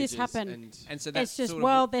why did did this happen? And so that's It's just, sort of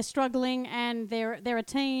well, they're struggling and they're a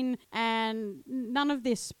teen, and none of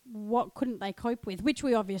this, what couldn't they cope with, which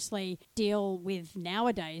we obviously deal with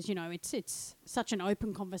nowadays. It's such an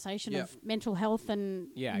open conversation Yep. of mental health and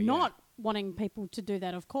Yeah, not wanting people to do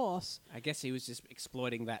that, of course. I guess he was just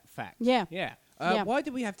exploiting that fact. Yeah. Yeah. Yeah. Why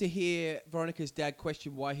did we have to hear Veronica's dad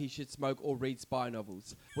question why he should smoke or read spy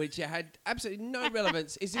novels, which had absolutely no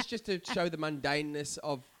relevance? Is this just to show the mundaneness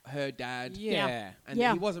of her dad? Yeah. And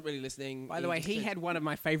Yeah. he wasn't really listening. By the way, he just- had one of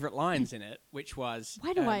my favorite lines in it, which was...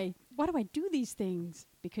 Why do I do these things?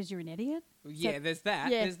 Because you're an idiot? Yeah, there's that.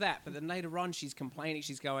 Yeah. There's that. But then later on, she's complaining.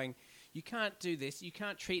 She's going, you can't do this. You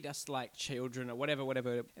can't treat us like children or whatever.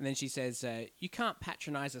 And then she says, you can't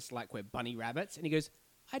patronize us like we're bunny rabbits. And he goes,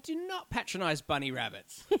 I do not patronize bunny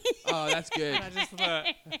rabbits. Oh, that's good. I just thought...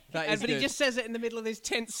 That is But good. he just says it in the middle of this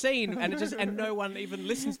tense scene, and no one even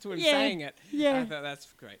listens to him Yeah. saying it. Yeah. I thought that's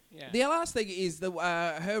great. Yeah. The last thing is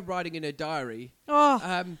her writing in her diary. Oh,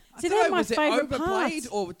 I see, don't they're know, my was it favourite overplayed, parts.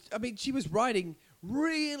 or she was writing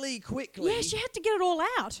really quickly. yeah, she had to get it all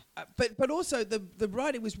out. But also the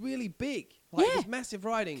writing was really big. Like, Yeah. it was massive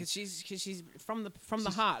writing. Because she's from the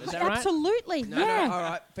heart. Is that right? Absolutely, No, yeah. no, all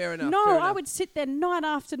right, fair enough. No, fair I enough. would sit there night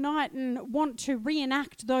after night and want to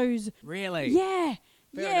reenact those. Really? Yeah,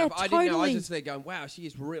 Fair yeah, enough. I totally. didn't know. I was just there going, wow, she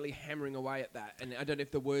is really hammering away at that. And I don't know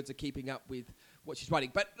if the words are keeping up with what she's writing.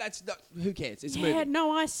 But that's not, who cares? It's a Yeah, movie.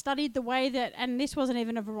 no, I studied the way that, and this wasn't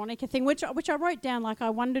even a Veronica thing, which I wrote down. Like, I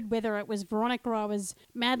wondered whether it was Veronica I was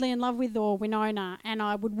madly in love with or Winona, and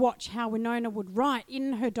I would watch how Winona would write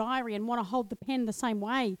in her diary and want to hold the pen the same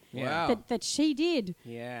way Wow. that she did.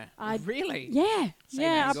 Yeah. I- Really? Yeah. Same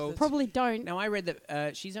Yeah, as- I probably don't. Now I read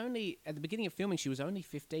that she's only at the beginning of filming she was only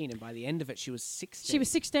 15, and by the end of it she was 16. She was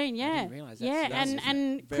 16, yeah. didn't realise that. Yeah, So that's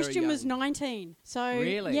and very Christian was young. 19. So,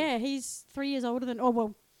 Really? yeah, he's 3 years older than,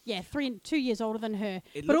 2 years older than her.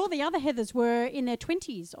 It But looked- all the other Heathers were in their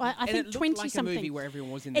 20s. I and think it looked 20 like something. a movie where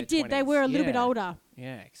everyone was in their It did. They 20s. were a little bit Yeah. older.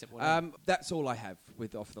 Yeah, except whatever. That's all I have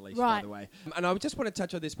with Off the Leash, by Right. the way. And I just want to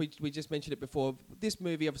touch on this. We just mentioned it before. This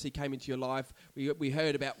movie obviously came into your life. We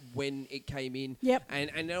heard about when it came in. Yep.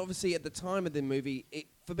 And obviously at the time of the movie,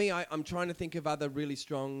 for me, I'm trying to think of other really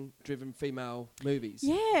strong, driven female movies.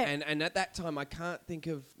 Yeah. And at that time, I can't think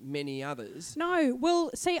of many others. No, well,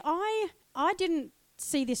 see, I didn't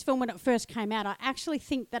see this film when it first came out. I actually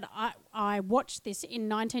think that I watched this in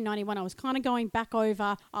 1991. I was kind of going back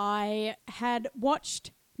over. I had watched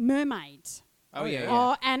Mermaids. Oh, yeah.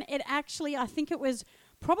 Oh, and it actually, I think it was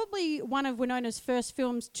probably one of Winona's first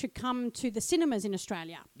films to come to the cinemas in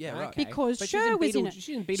Australia. Yeah, right. Okay. Because But she was Cher in was in it. Beetlejuice-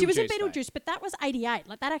 she was in She was in Beetlejuice, though. Beetlejuice, but that was 88.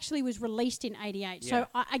 Like, that actually was released in 88. Yeah. So,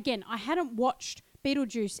 I hadn't watched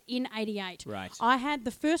Beetlejuice in 88. Right. I had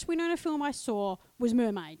the first Winona film I saw was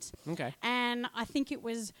Mermaids. Okay. And I think it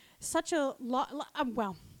was such a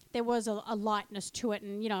there was a lightness to it,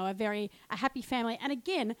 and a happy family, and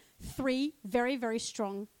again 3 very, very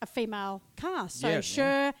strong female cast. So Yes.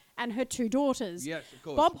 Cher and her 2 daughters. Yes, of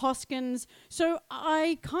course. Bob Hoskins. So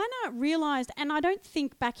I kind of realised, and I don't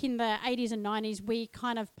think back in the 80s and 90s we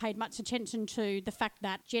kind of paid much attention to the fact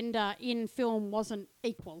that gender in film wasn't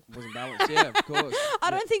equal. Wasn't balanced. Yeah, of course.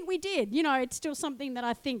 I don't think we did. It's still something that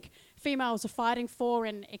I think females are fighting for,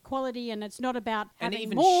 and equality, and it's not about And having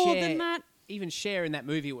even more Cher, than that. Even Cher in that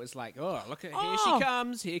movie was like, oh, look at here Oh, she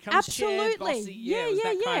comes. Here comes Absolutely. Cher, bossy. Yeah, it was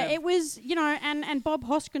that kind of- It was, and Bob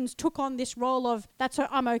Hoskins took on this role of,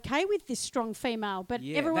 I'm okay with this strong female, but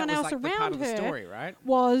Yeah, everyone that was else like the around part of the her story, right?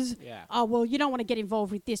 was, Yeah. oh, well, you don't want to get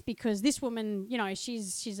involved with this because this woman,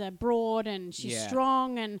 she's a broad and she's Yeah.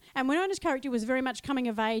 strong, and Winona's character was very much coming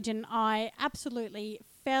of age, and I absolutely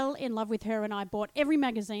fell in love with her, and I bought every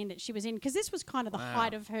magazine that she was in, because this was kind of the Wow.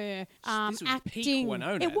 height of her This was acting. peak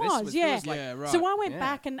Winona. It This was, was- yeah. this was like- Yeah, right. So I went Yeah.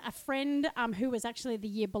 back, and a friend who was actually the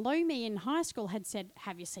year below me in high school had said,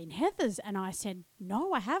 "Have you seen Heathers?" And I said,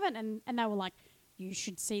 "No, I haven't." And they were like, "You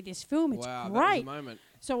should see this film. It's Wow, that was a great." moment.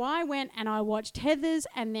 So I went and I watched Heathers,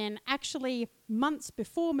 and then actually months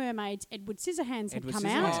before Mermaids, Edward Scissorhands had Edward come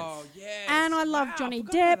Scissorhands. out. Oh, yes. And I love Wow, Johnny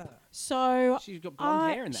forgot about Depp. that. So She's got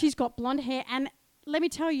blonde hair in that. She's got blonde hair, and let me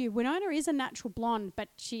tell you, Winona is a natural blonde, but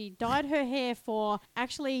she dyed her hair for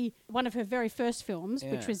actually one of her very first films,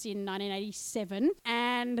 which Yeah. was in 1987,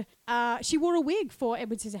 and she wore a wig for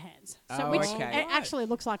Edward Scissorhands. So Oh, which okay. it actually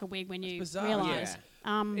looks like a wig when you bizarre. realise.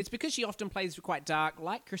 It's because she often plays quite dark,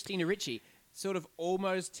 like Christina Ricci, sort of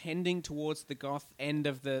almost tending towards the goth end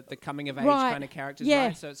of the coming of age Right. kind of characters, Yeah.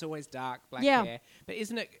 right? So it's always dark, black Yeah. hair. But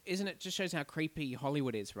isn't it just shows how creepy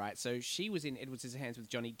Hollywood is, right? So she was in Edward Scissorhands with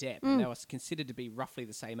Johnny Depp, Mm. and they were considered to be roughly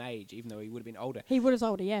the same age, even though he would have been older. He was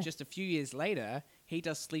older, yeah. Just a few years later, he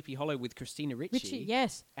does Sleepy Hollow with Christina Ricci. Ricci,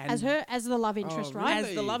 yes, and- as the love interest, Oh, right?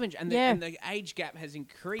 As the love interest, and, Yeah. and the age gap has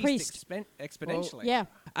increased Increased. exponentially. Yeah.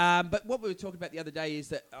 But what we were talking about the other day is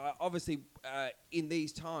that obviously in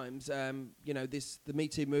these times, the Me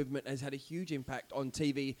Too movement has had a huge impact on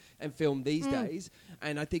TV and film these days,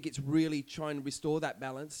 and I think it's really trying to restore that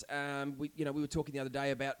balance. We were talking the other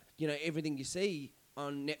day about everything you see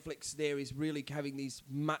on Netflix there is really having these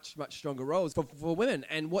much stronger roles for women,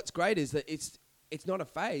 and what's great is that it's not a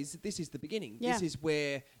phase. This is the beginning. Yeah. This is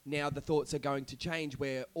where now the thoughts are going to change,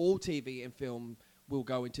 where all TV and film will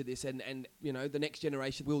go into this, and the next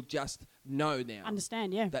generation will just know now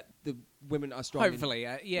Understand, yeah. that the women are strong. Hopefully,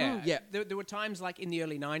 yeah. Yeah. There were times like in the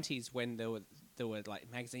early 90s when there were like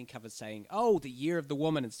magazine covers saying, "Oh, the year of the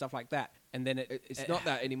woman" and stuff like that, and then It's not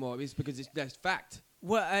that anymore. It's because that's fact.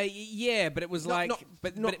 Well, yeah, but it was Not- like, not-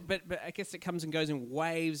 but not- but I guess it comes and goes in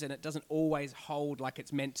waves, and it doesn't always hold like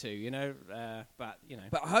it's meant to, But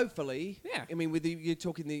But hopefully, Yeah. I mean, with you're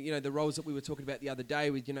talking the roles that we were talking about the other day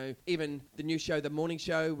with even the new show, the morning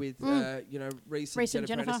show with Reese Reese and and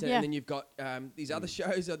Jennifer, Jennifer, Aniston, yeah. and then you've got these other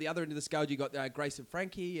shows at the other end of the scale. You've got Grace and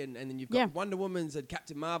Frankie, and then you've got Yeah. Wonder Woman's and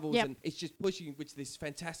Captain Marvel's, Yep. and it's just pushing this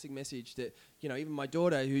fantastic message that even my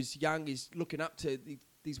daughter who's young is looking up to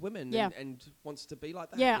these women Yeah. and wants to be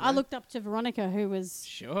like that. Yeah, I looked up to Veronica, who was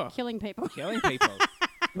Sure. killing people. killing people.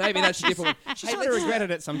 Maybe that's a different one. She sort of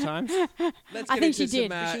regretted it sometimes. Let's I get think into she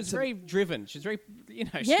did. some, She was some- very driven. She was very, she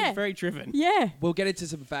Yeah. was very driven. Yeah. We'll get into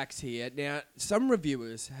some facts here. Now, some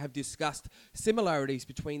reviewers have discussed similarities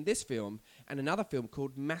between this film and another film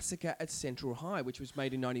called Massacre at Central High, which was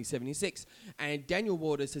made in 1976. And Daniel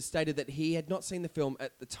Waters has stated that he had not seen the film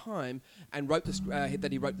at the time and that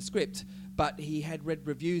he wrote the script, but he had read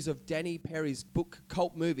reviews of Danny Perry's book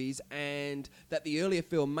Cult Movies, and that the earlier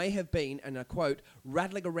film may have been, and I quote,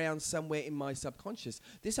 rattling around somewhere in my subconscious.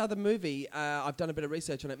 This other movie, I've done a bit of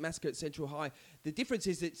research on it, Massacre at Central High. The difference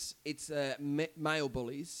is it's male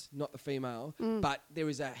bullies, not the female, but there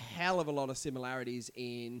is a hell of a lot of similarities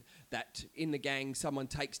in that in the gang someone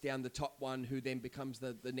takes down the top one who then becomes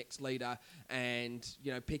the next leader, and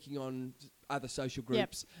picking on other social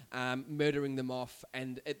groups, murdering them off,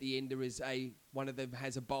 and at the end there is one of them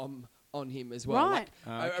has a bomb on him as well. Right.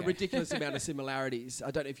 A ridiculous amount of similarities.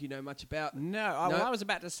 I don't know if you know much about... No, well, I was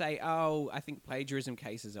about to say, I think plagiarism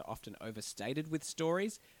cases are often overstated with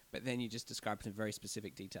stories, but then you just describe some very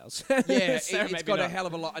specific details. Yeah, So it's maybe got a not. hell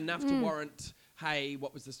of a lot, enough to warrant, hey,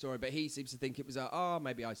 what was the story? But he seems to think it was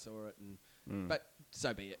maybe I saw it. But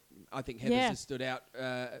so be it. I think Heathers has stood out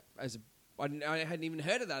as a... I hadn't even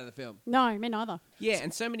heard of that in the film. No, me neither. Yeah,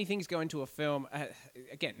 and so many things go into a film,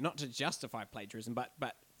 again, not to justify plagiarism,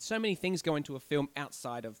 but so many things go into a film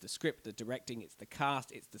outside of the script, the directing, it's the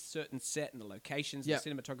cast, it's the certain set and the locations, the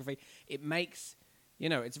cinematography. It makes,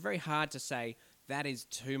 it's very hard to say that is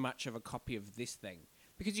too much of a copy of this thing.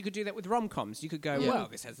 Because you could do that with rom-coms. You could go, well,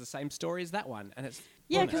 this has the same story as that one. And it's...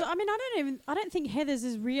 Yeah, because I don't think Heathers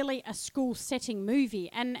is really a school setting movie.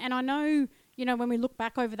 And I know... when we look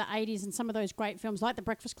back over the 80s and some of those great films like The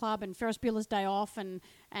Breakfast Club and Ferris Bueller's Day Off and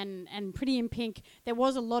Pretty in Pink, there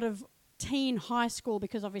was a lot of teen high school,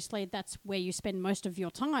 because obviously that's where you spend most of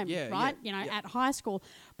your time, right? At high school.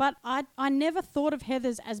 But I never thought of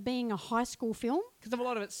Heathers as being a high school film. Because a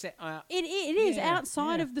lot of it's set... It is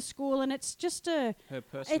outside of the school, and it's just her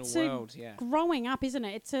personal world, growing up, isn't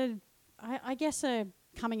it? It's I guess a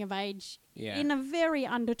coming of age in a very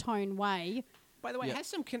undertone way. By the way, it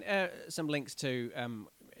has some links to...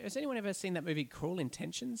 has anyone ever seen that movie Cruel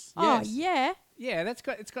Intentions? Oh, yeah. Yeah, it's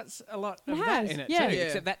got a lot of It that has, in it yeah. too. Yeah.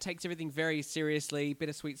 Except that takes everything very seriously,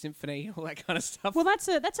 Bittersweet Symphony, all that kind of stuff. Well, that's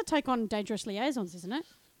a take on Dangerous Liaisons, isn't it?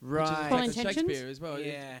 Which is right. Cruel like Intentions? Shakespeare as well.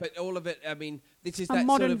 Yeah. But all of it, this is A that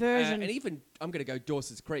modern sort of, version. and even, I'm going to go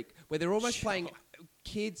Dawson's Creek, where they're almost playing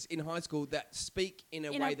kids in high school that speak in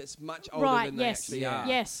a way that's much older than they actually are.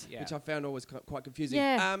 Yes. Yeah. Which I found always quite confusing.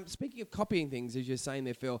 Yeah. Speaking of copying things, as you're saying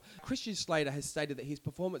there, Phil, Christian Slater has stated that his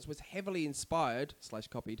performance was heavily inspired /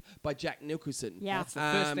 copied by Jack Nicholson. Yeah. That's the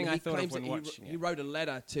first thing I he thought of claims when that watching he it. wrote a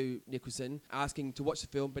letter to Nicholson asking to watch the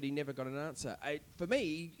film, but he never got an answer. For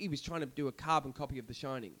me, he was trying to do a carbon copy of The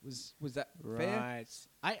Shining. Was that fair? Right.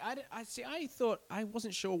 I see. I thought I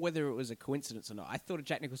wasn't sure whether it was a coincidence or not. I thought of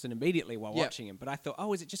Jack Nicholson immediately while watching him, but I thought,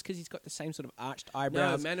 is it just because he's got the same sort of arched No,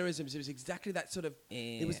 eyebrows? mannerisms. It was exactly that sort of.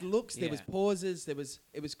 There was looks. There was pauses. It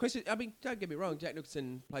was Christian. I mean, don't get me wrong. Jack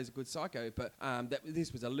Nicholson plays a good psycho, but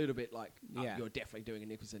this was a little bit like, you're definitely doing a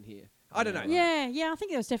Nicholson here. I don't know. Yeah, I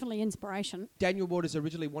think there was definitely inspiration. Daniel Waters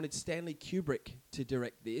originally wanted Stanley Kubrick to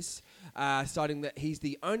direct this, citing that he's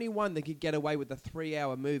the only one that could get away with a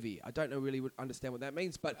 3-hour movie. I don't really understand what that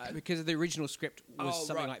means, but because the original script was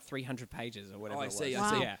something right. like 300 pages or whatever. I it was. see.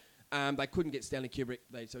 Wow. Yeah. They couldn't get Stanley Kubrick,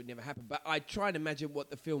 so it never happened. But I try and imagine what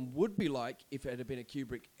the film would be like if it had been a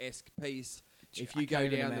Kubrick-esque piece. If you go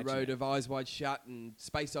down the road of Eyes Wide Shut and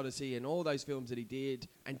Space Odyssey and all those films that he did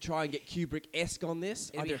and try and get Kubrick-esque on this.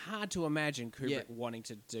 It'd be hard to imagine Kubrick wanting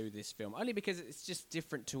to do this film, only because it's just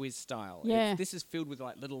different to his style. Yeah. This is filled with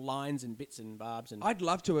like little lines and bits and barbs. And I'd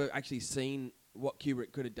love to have actually seen what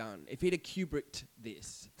Kubrick could have done. If he'd have Kubricked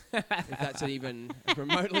this, if that's even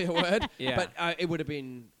remotely a word. Yeah. But it would have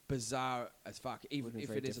been bizarre as fuck, even if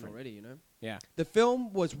very it isn't different. already, Yeah. The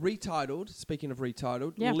film was retitled, speaking of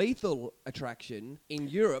retitled, Yeah. Lethal Attraction in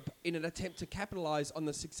Europe in an attempt to capitalise on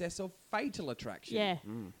the success of Fatal Attraction. Yeah.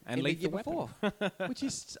 And in the Lethal year Weapon. before, which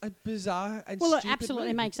is a bizarre and Well, it stupid absolutely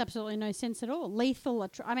move. makes absolutely no sense at all. Lethal.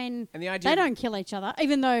 I mean, And the idea they of- don't kill each other,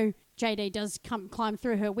 even though JD does climb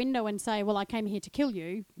through her window and say, "Well, I came here to kill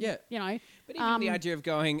you." Yeah. You know. But even the idea of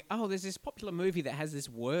going, there's this popular movie that has this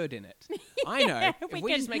word in it. I know. If we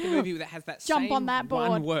we just can make a movie that has that jump same on that one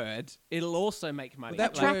board. word, it'll also make money.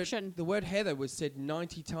 That Attraction. the word Heather was said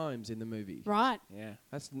 90 times in the movie. Right. Yeah.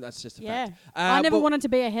 That's just a Yeah. fact. I never well, wanted to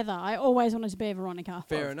be a Heather. I always wanted to be a Veronica.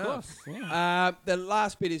 Fair Of enough. course, yeah. The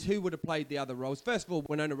last bit is who would have played the other roles. First of all,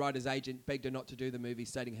 Winona Ryder's agent begged her not to do the movie,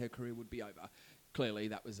 stating her career would be over. Clearly,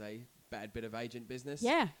 that was a bad bit of agent business.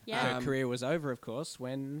 Yeah, yeah. Her career was over, of course,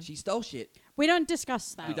 when She stole shit. We don't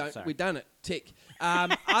discuss that. We don't. sorry. We've done it. Tick.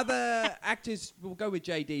 Other actors. We'll go with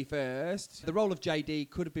JD first. The role of JD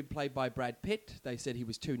could have been played by Brad Pitt. They said he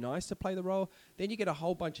was too nice to play the role. Then you get a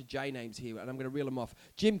whole bunch of J names here, and I'm going to reel them off.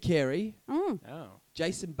 Jim Carrey, oh,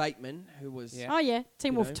 Jason Bateman, who was Yeah. Oh, yeah.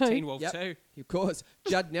 Teen Wolf 2. Teen Wolf Yep. 2. of course,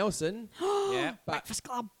 Judd Nelson, Yeah, but Breakfast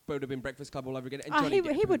Club. would have been Breakfast Club all over again. And Oh, Johnny he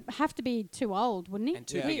Depp. would have to be too old, wouldn't he? and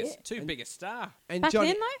too He- biggest star. And Back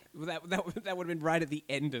Johnny, then, though? That would have been right at the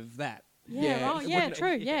end of that. Yeah, Yeah, oh, it yeah, wouldn't-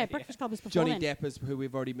 true. Yeah, Breakfast Club was before Johnny then. Depp, who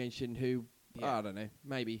we've already mentioned, who Yeah. I don't know,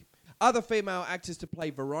 maybe. Other female actors to play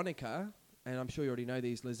Veronica, and I'm sure you already know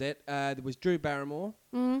these, Lizette. There was Drew Barrymore,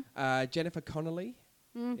 Jennifer Connelly,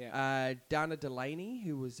 Yeah. Dana Delaney,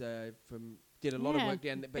 who was did a lot of Yeah, work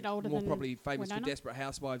down there, bit but older more than probably famous for Winona. Desperate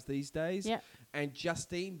Housewives these days. Yep. And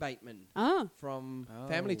Justine Bateman Oh, from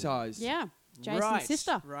Family Ties. yeah. Jason's Right,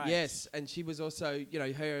 sister. Right. Yes, and she was also,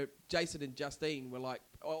 Jason and Justine were like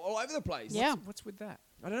all over the place. Yeah. What's with that?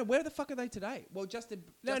 I don't know, where the fuck are they today? Well, Justin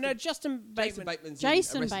Justin Jason Bateman. Bateman's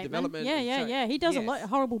Jason in Arrested Bateman. Development. Yeah, and yeah, so- yeah. He does a Yes. lot.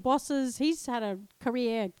 Horrible Bosses. He's had a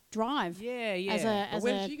career drive. Yeah, yeah. As a But as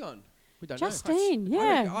where's a she gone? We don't Justine. know.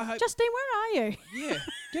 Yeah. I hope- Justine, where are you? Yeah,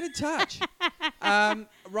 get in touch.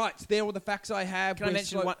 Right, there are all the facts I have. Can I We're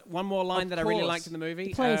mention slow- one more line Of that I really course. liked in the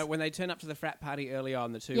movie? Please. When they turn up to the frat party early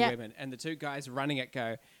on, the two Yeah. women, and the two guys running it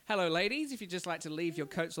go, "Hello, ladies, if you'd just like to leave your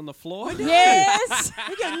coats on the floor." Yes.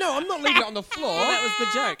 We go, no, I'm not leaving it on the floor. Well, that was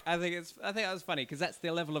the joke. I think that was funny because that's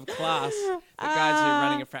the level of class the guys who are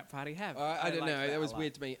running a frat party have. I don't liked know. That was a lot.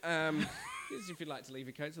 weird to me. If you'd like to leave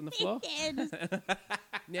your coats on the floor.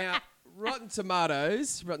 Now, Rotten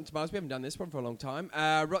Tomatoes. We haven't done this one for a long time.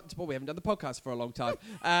 We haven't done the podcast for a long time.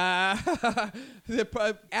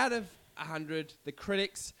 Out of 100, the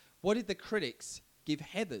critics. What did the critics give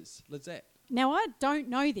Heathers? Lizette. Now, I don't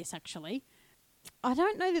know this, actually. I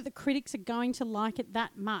don't know that the critics are going to like it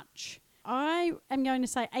that much. I am going to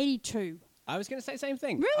say 82. I was going to say the same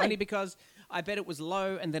thing. Really? Only because I bet it was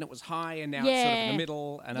low and then it was high and now it's sort of in Yeah. the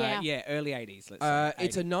middle. And Yeah. early 80s, let's say.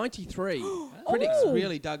 It's a 80. 93. Critics Ooh.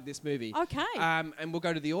 really dug this movie. Okay. And we'll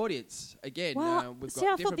go to the audience again. Well, We've see, got I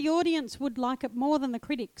thought different- the audience would like it more than the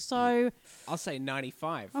critics, so I'll say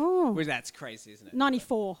 95. Oh. Well, that's crazy, isn't it?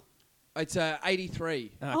 94. It's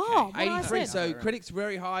 83. Okay. Oh, what I 83. said. So critics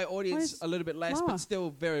very high, audience Where's a little bit less, lower? but still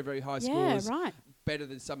very, very high Yeah, scores. right. Better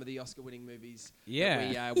than some of the Oscar-winning movies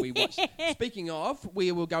Yeah. that we watched. Speaking of,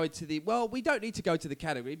 we will go into the... Well, we don't need to go to the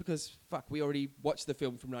category because, we already watched the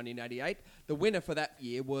film from 1988. The winner for that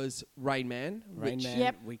year was Rain Man. Rain which, Man,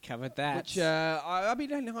 Yep. we covered that. Which, I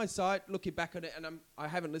mean, in hindsight, looking back on it, and I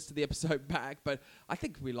haven't listened to the episode back, but I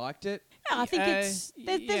think we liked it. Yeah, I think there's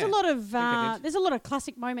yeah. a lot of I did. there's a lot of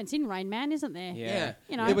classic moments in Rain Man, isn't there? Yeah.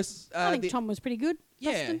 You know, There was, I think the- Tom was pretty good.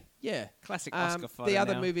 Yeah, Dustin. yeah. Classic Oscar fodder The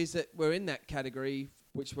other now. movies that were in that category,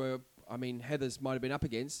 which were, I mean, Heathers might have been up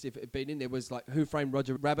against if it had been in there, was like Who Framed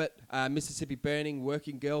Roger Rabbit, Mississippi Burning,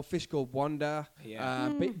 Working Girl, Fish Called Wanda, Yeah.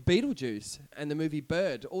 Beetlejuice, and the movie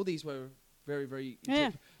Bird. All these were very, very...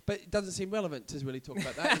 Yeah. But it doesn't seem relevant to really talk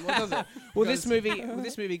about that anymore, does it? Well, Because-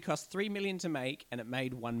 this movie cost $3 million to make, and it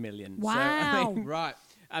made $1 million. So, Wow. Right.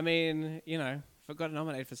 I mean, if it got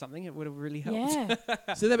nominated for something, it would have really helped.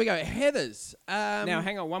 Yeah. So there we go. Heathers. Now,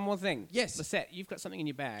 hang on, one more thing. Yes. Lisette, you've got something in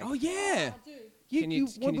your bag. Oh, yeah. Can you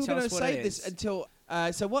we're tell going to us what save it this is? until...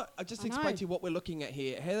 so what? I'll just I explain know. to you what we're looking at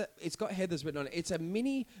here. It's got Heathers written on it. It's a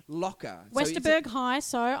mini locker. So it's Westerberg High,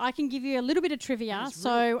 so I can give you a little bit of trivia.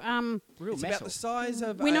 So Real It's metal. about the size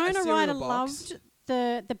of Winona a cereal Ryder box. loved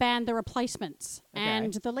the band The Replacements,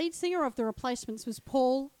 and the lead singer of The Replacements was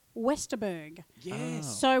Paul Westerberg.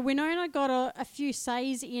 Yes. So Winona got a few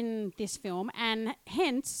says in this film, and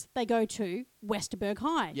hence they go to Westerberg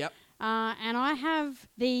High. Yep. And I have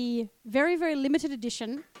the very, very limited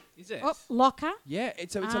edition Is it? locker. Yeah,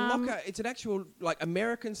 it's a Um, locker. It's an actual like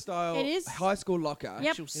American style It is. high school locker. Yep.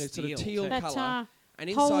 Actual Sort of steel, teal too. That, colour. And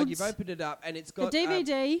inside holds you've opened it up and it's The got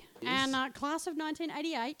DVD yes. and class of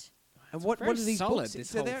 1988. and what very are these solid, books? this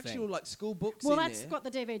So they're whole actual thing. like school books Well, in that's there. got the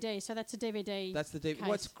DVD, so that's a DVD. That's the DVD. case.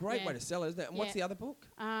 Well, it's a great Yeah. way to sell it, isn't it? And what's Yeah. the other book?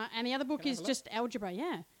 And the other book Can I is have a just algebra,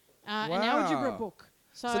 yeah. An Wow. algebra book.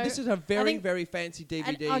 So this is a very, think- very fancy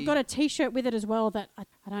And DVD. I got a T-shirt with it as well that I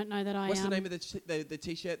don't know that I. What's the name of the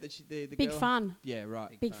T-shirt that the Big girl? Fun. Yeah,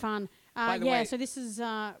 right. Big Fun. By the Yeah, way- so this is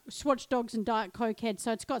Swatch Dogs and Diet Coke Head.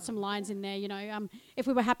 So it's got some lines in there. You know, if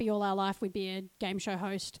we were happy all our life, we'd be a game show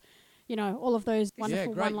host. you know, all of those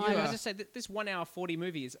wonderful great. one-liners. I was just say that this 1 hour 40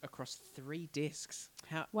 movie is across 3 discs.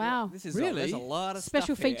 Wow. This is Really? there's a lot of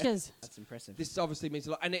Special stuff here. features. That's impressive. This obviously means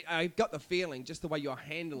a lot. And I got the feeling, just the way you're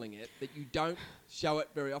handling it, that you don't show it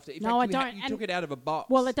very often. In No, fact, I don't. You And- took it out of a box.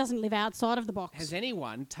 Well, it doesn't live outside of the box. Has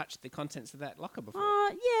anyone touched the contents of that locker before?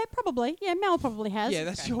 Yeah, probably. Yeah, Mel probably has. Yeah,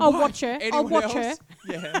 that's your I'll wife. watch her. I'll Anyone watch her. else?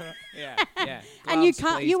 Yeah. yeah. And you Gloves,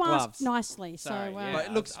 can't. please, You gloves. asked nicely, Sorry, so yeah. But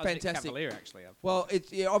it looks I was a bit fantastic. Cavalier, actually. Well,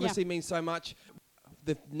 it obviously means so much.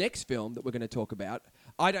 The next film that we're going to talk about,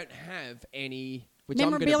 I don't have any, which I'm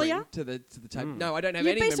going to bring Memorabilia? to the table. No, I don't have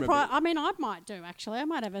You'd any be memorabilia. surprised. I mean, I might do actually. I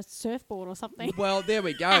might have a surfboard or something. Well, there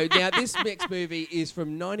we go. Now, this next movie is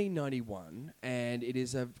from 1991, and it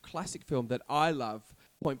is a classic film that I love,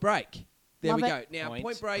 Point Break. There Love we it. go. Now, Point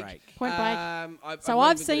Point Break. Break. Point Break. So I'm not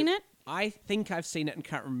I've even seen gonna- it. I think I've seen it and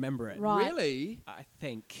can't remember it. Right. Really? I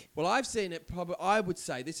think. Well, I've seen it probably, I would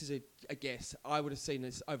say, this is a guess, I would have seen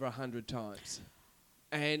this over 100 times.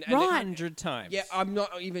 And Right. 100 times. Yeah, I'm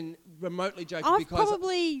not even remotely joking I've because...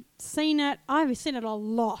 probably seen it. I've seen it a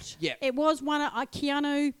lot. Yeah. It was one of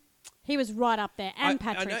Keanu. He was right up there, and I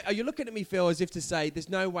Patrick. know, are you looking at me, Phil, as if to say there's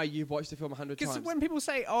no way you've watched the film 100 Because times? when people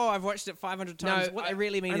say, "Oh, I've watched it 500 times," No, what they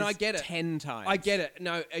really mean and is I get it. 10 times. I get it.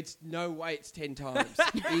 No, it's no way it's 10 times.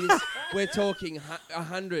 We're talking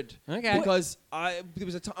 100. Okay. Because there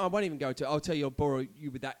was a time, I won't even go to, I'll tell you, I'll bore you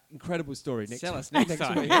with that incredible story next Tell week. us next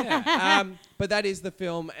time. week. Yeah. But that is the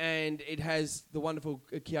film, and it has the wonderful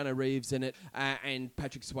Keanu Reeves in it, and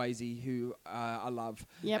Patrick Swayze, who I love.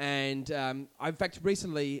 Yep. And I, in fact,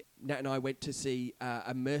 recently, Nat and I went to see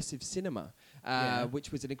Immersive Cinema,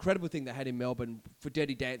 which was an incredible thing they had in Melbourne for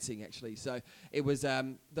Dirty Dancing, actually. So it was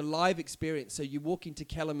the live experience. So you walk into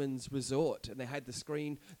Kellerman's Resort, and they had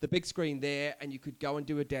the big screen there, and you could go and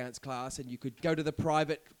do a dance class, and you could go to the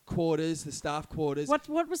private quarters, the staff quarters.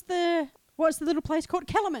 What's the little place called?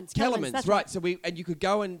 Kellerman's. Kellerman's, That's right. So and you could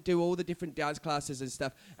go and do all the different dance classes and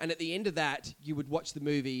stuff. And at the end of that, you would watch the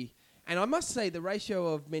movie. And I must say, the ratio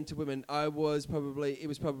of men to women, it was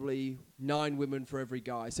probably 9 women for every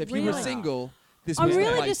guy. So if you were Really? single, this I'm was the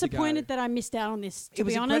really place to go. disappointed that I missed out on this. To It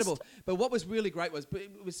was be honest, incredible. But what was really great was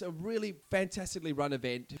it was a really fantastically run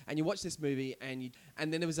event. And you watch this movie, and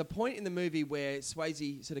then there was a point in the movie where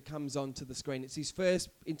Swayze sort of comes onto the screen. It's his first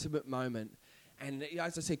intimate moment. And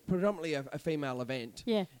as I said, predominantly a female event.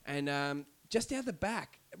 Yeah. And just down the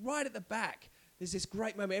back, right at the back, there's this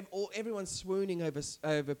great moment. Everyone's swooning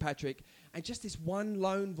over Patrick, and just this one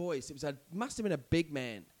lone voice. Must have been a big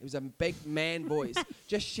man. It was a big man voice.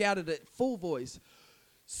 Just shouted at full voice,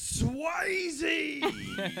 Swayze!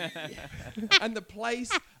 And the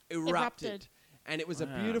place erupted. And it was a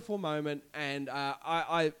beautiful moment, and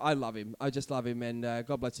I love him. I just love him, and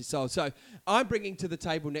God bless his soul. So I'm bringing to the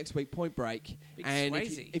table next week Point Break. Big and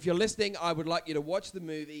Swayze. if you're listening, I would like you to watch the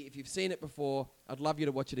movie. If you've seen it before, I'd love you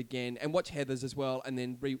to watch it again, and watch Heather's as well, and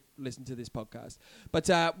then re-listen to this podcast. But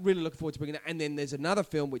really looking forward to bringing that. And then there's another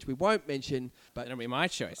film which we won't mention, but That'll be my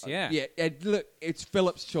choice. Yeah. yeah, and look, it's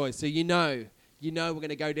Philip's choice, so you know we're going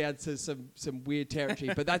to go down to some weird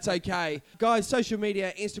territory, but that's okay. Guys, social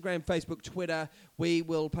media, Instagram, Facebook, Twitter, we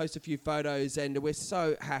will post a few photos, and we're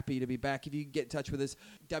so happy to be back. If you can get in touch with us,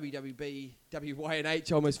 WWB,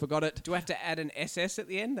 WYNH, almost forgot it. Do I have to add an SS at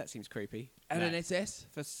the end? That seems creepy. And No. an SS?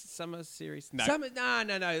 For summer series? No. No,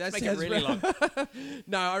 that Make it sounds really long.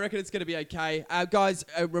 No, I reckon it's going to be okay. Guys,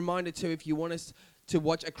 a reminder too, if you want us to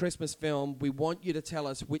watch a Christmas film, we want you to tell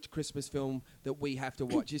us which Christmas film that we have to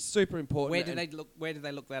watch. It's super important. Where do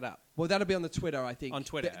they look that up? Well, that'll be on the Twitter, I think. On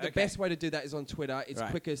Twitter, The okay. best way to do that is on Twitter. It's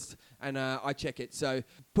Right. quickest, and I check it. So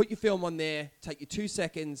put your film on there. Take your 2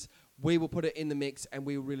 seconds. We will put it in the mix, and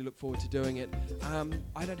we really look forward to doing it.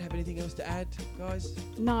 I don't have anything else to add, guys.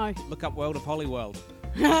 no. Look up World of Holly World.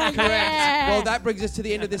 Correct. Yeah. Well, that brings us to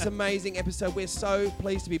the end of this amazing episode. We're so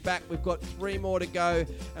pleased to be back. We've got 3 more to go,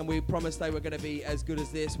 and we promised they were going to be as good as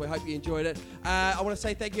this. We hope you enjoyed it. I want to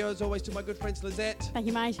say thank you, as always, to my good friends Lizette. Thank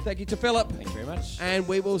you, mate. Thank you to Philip. Thank you very much. And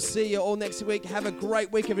we will see you all next week. Have a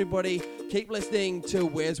great week, everybody. Keep listening to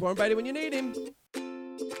Where's Warren Beatty when you need him.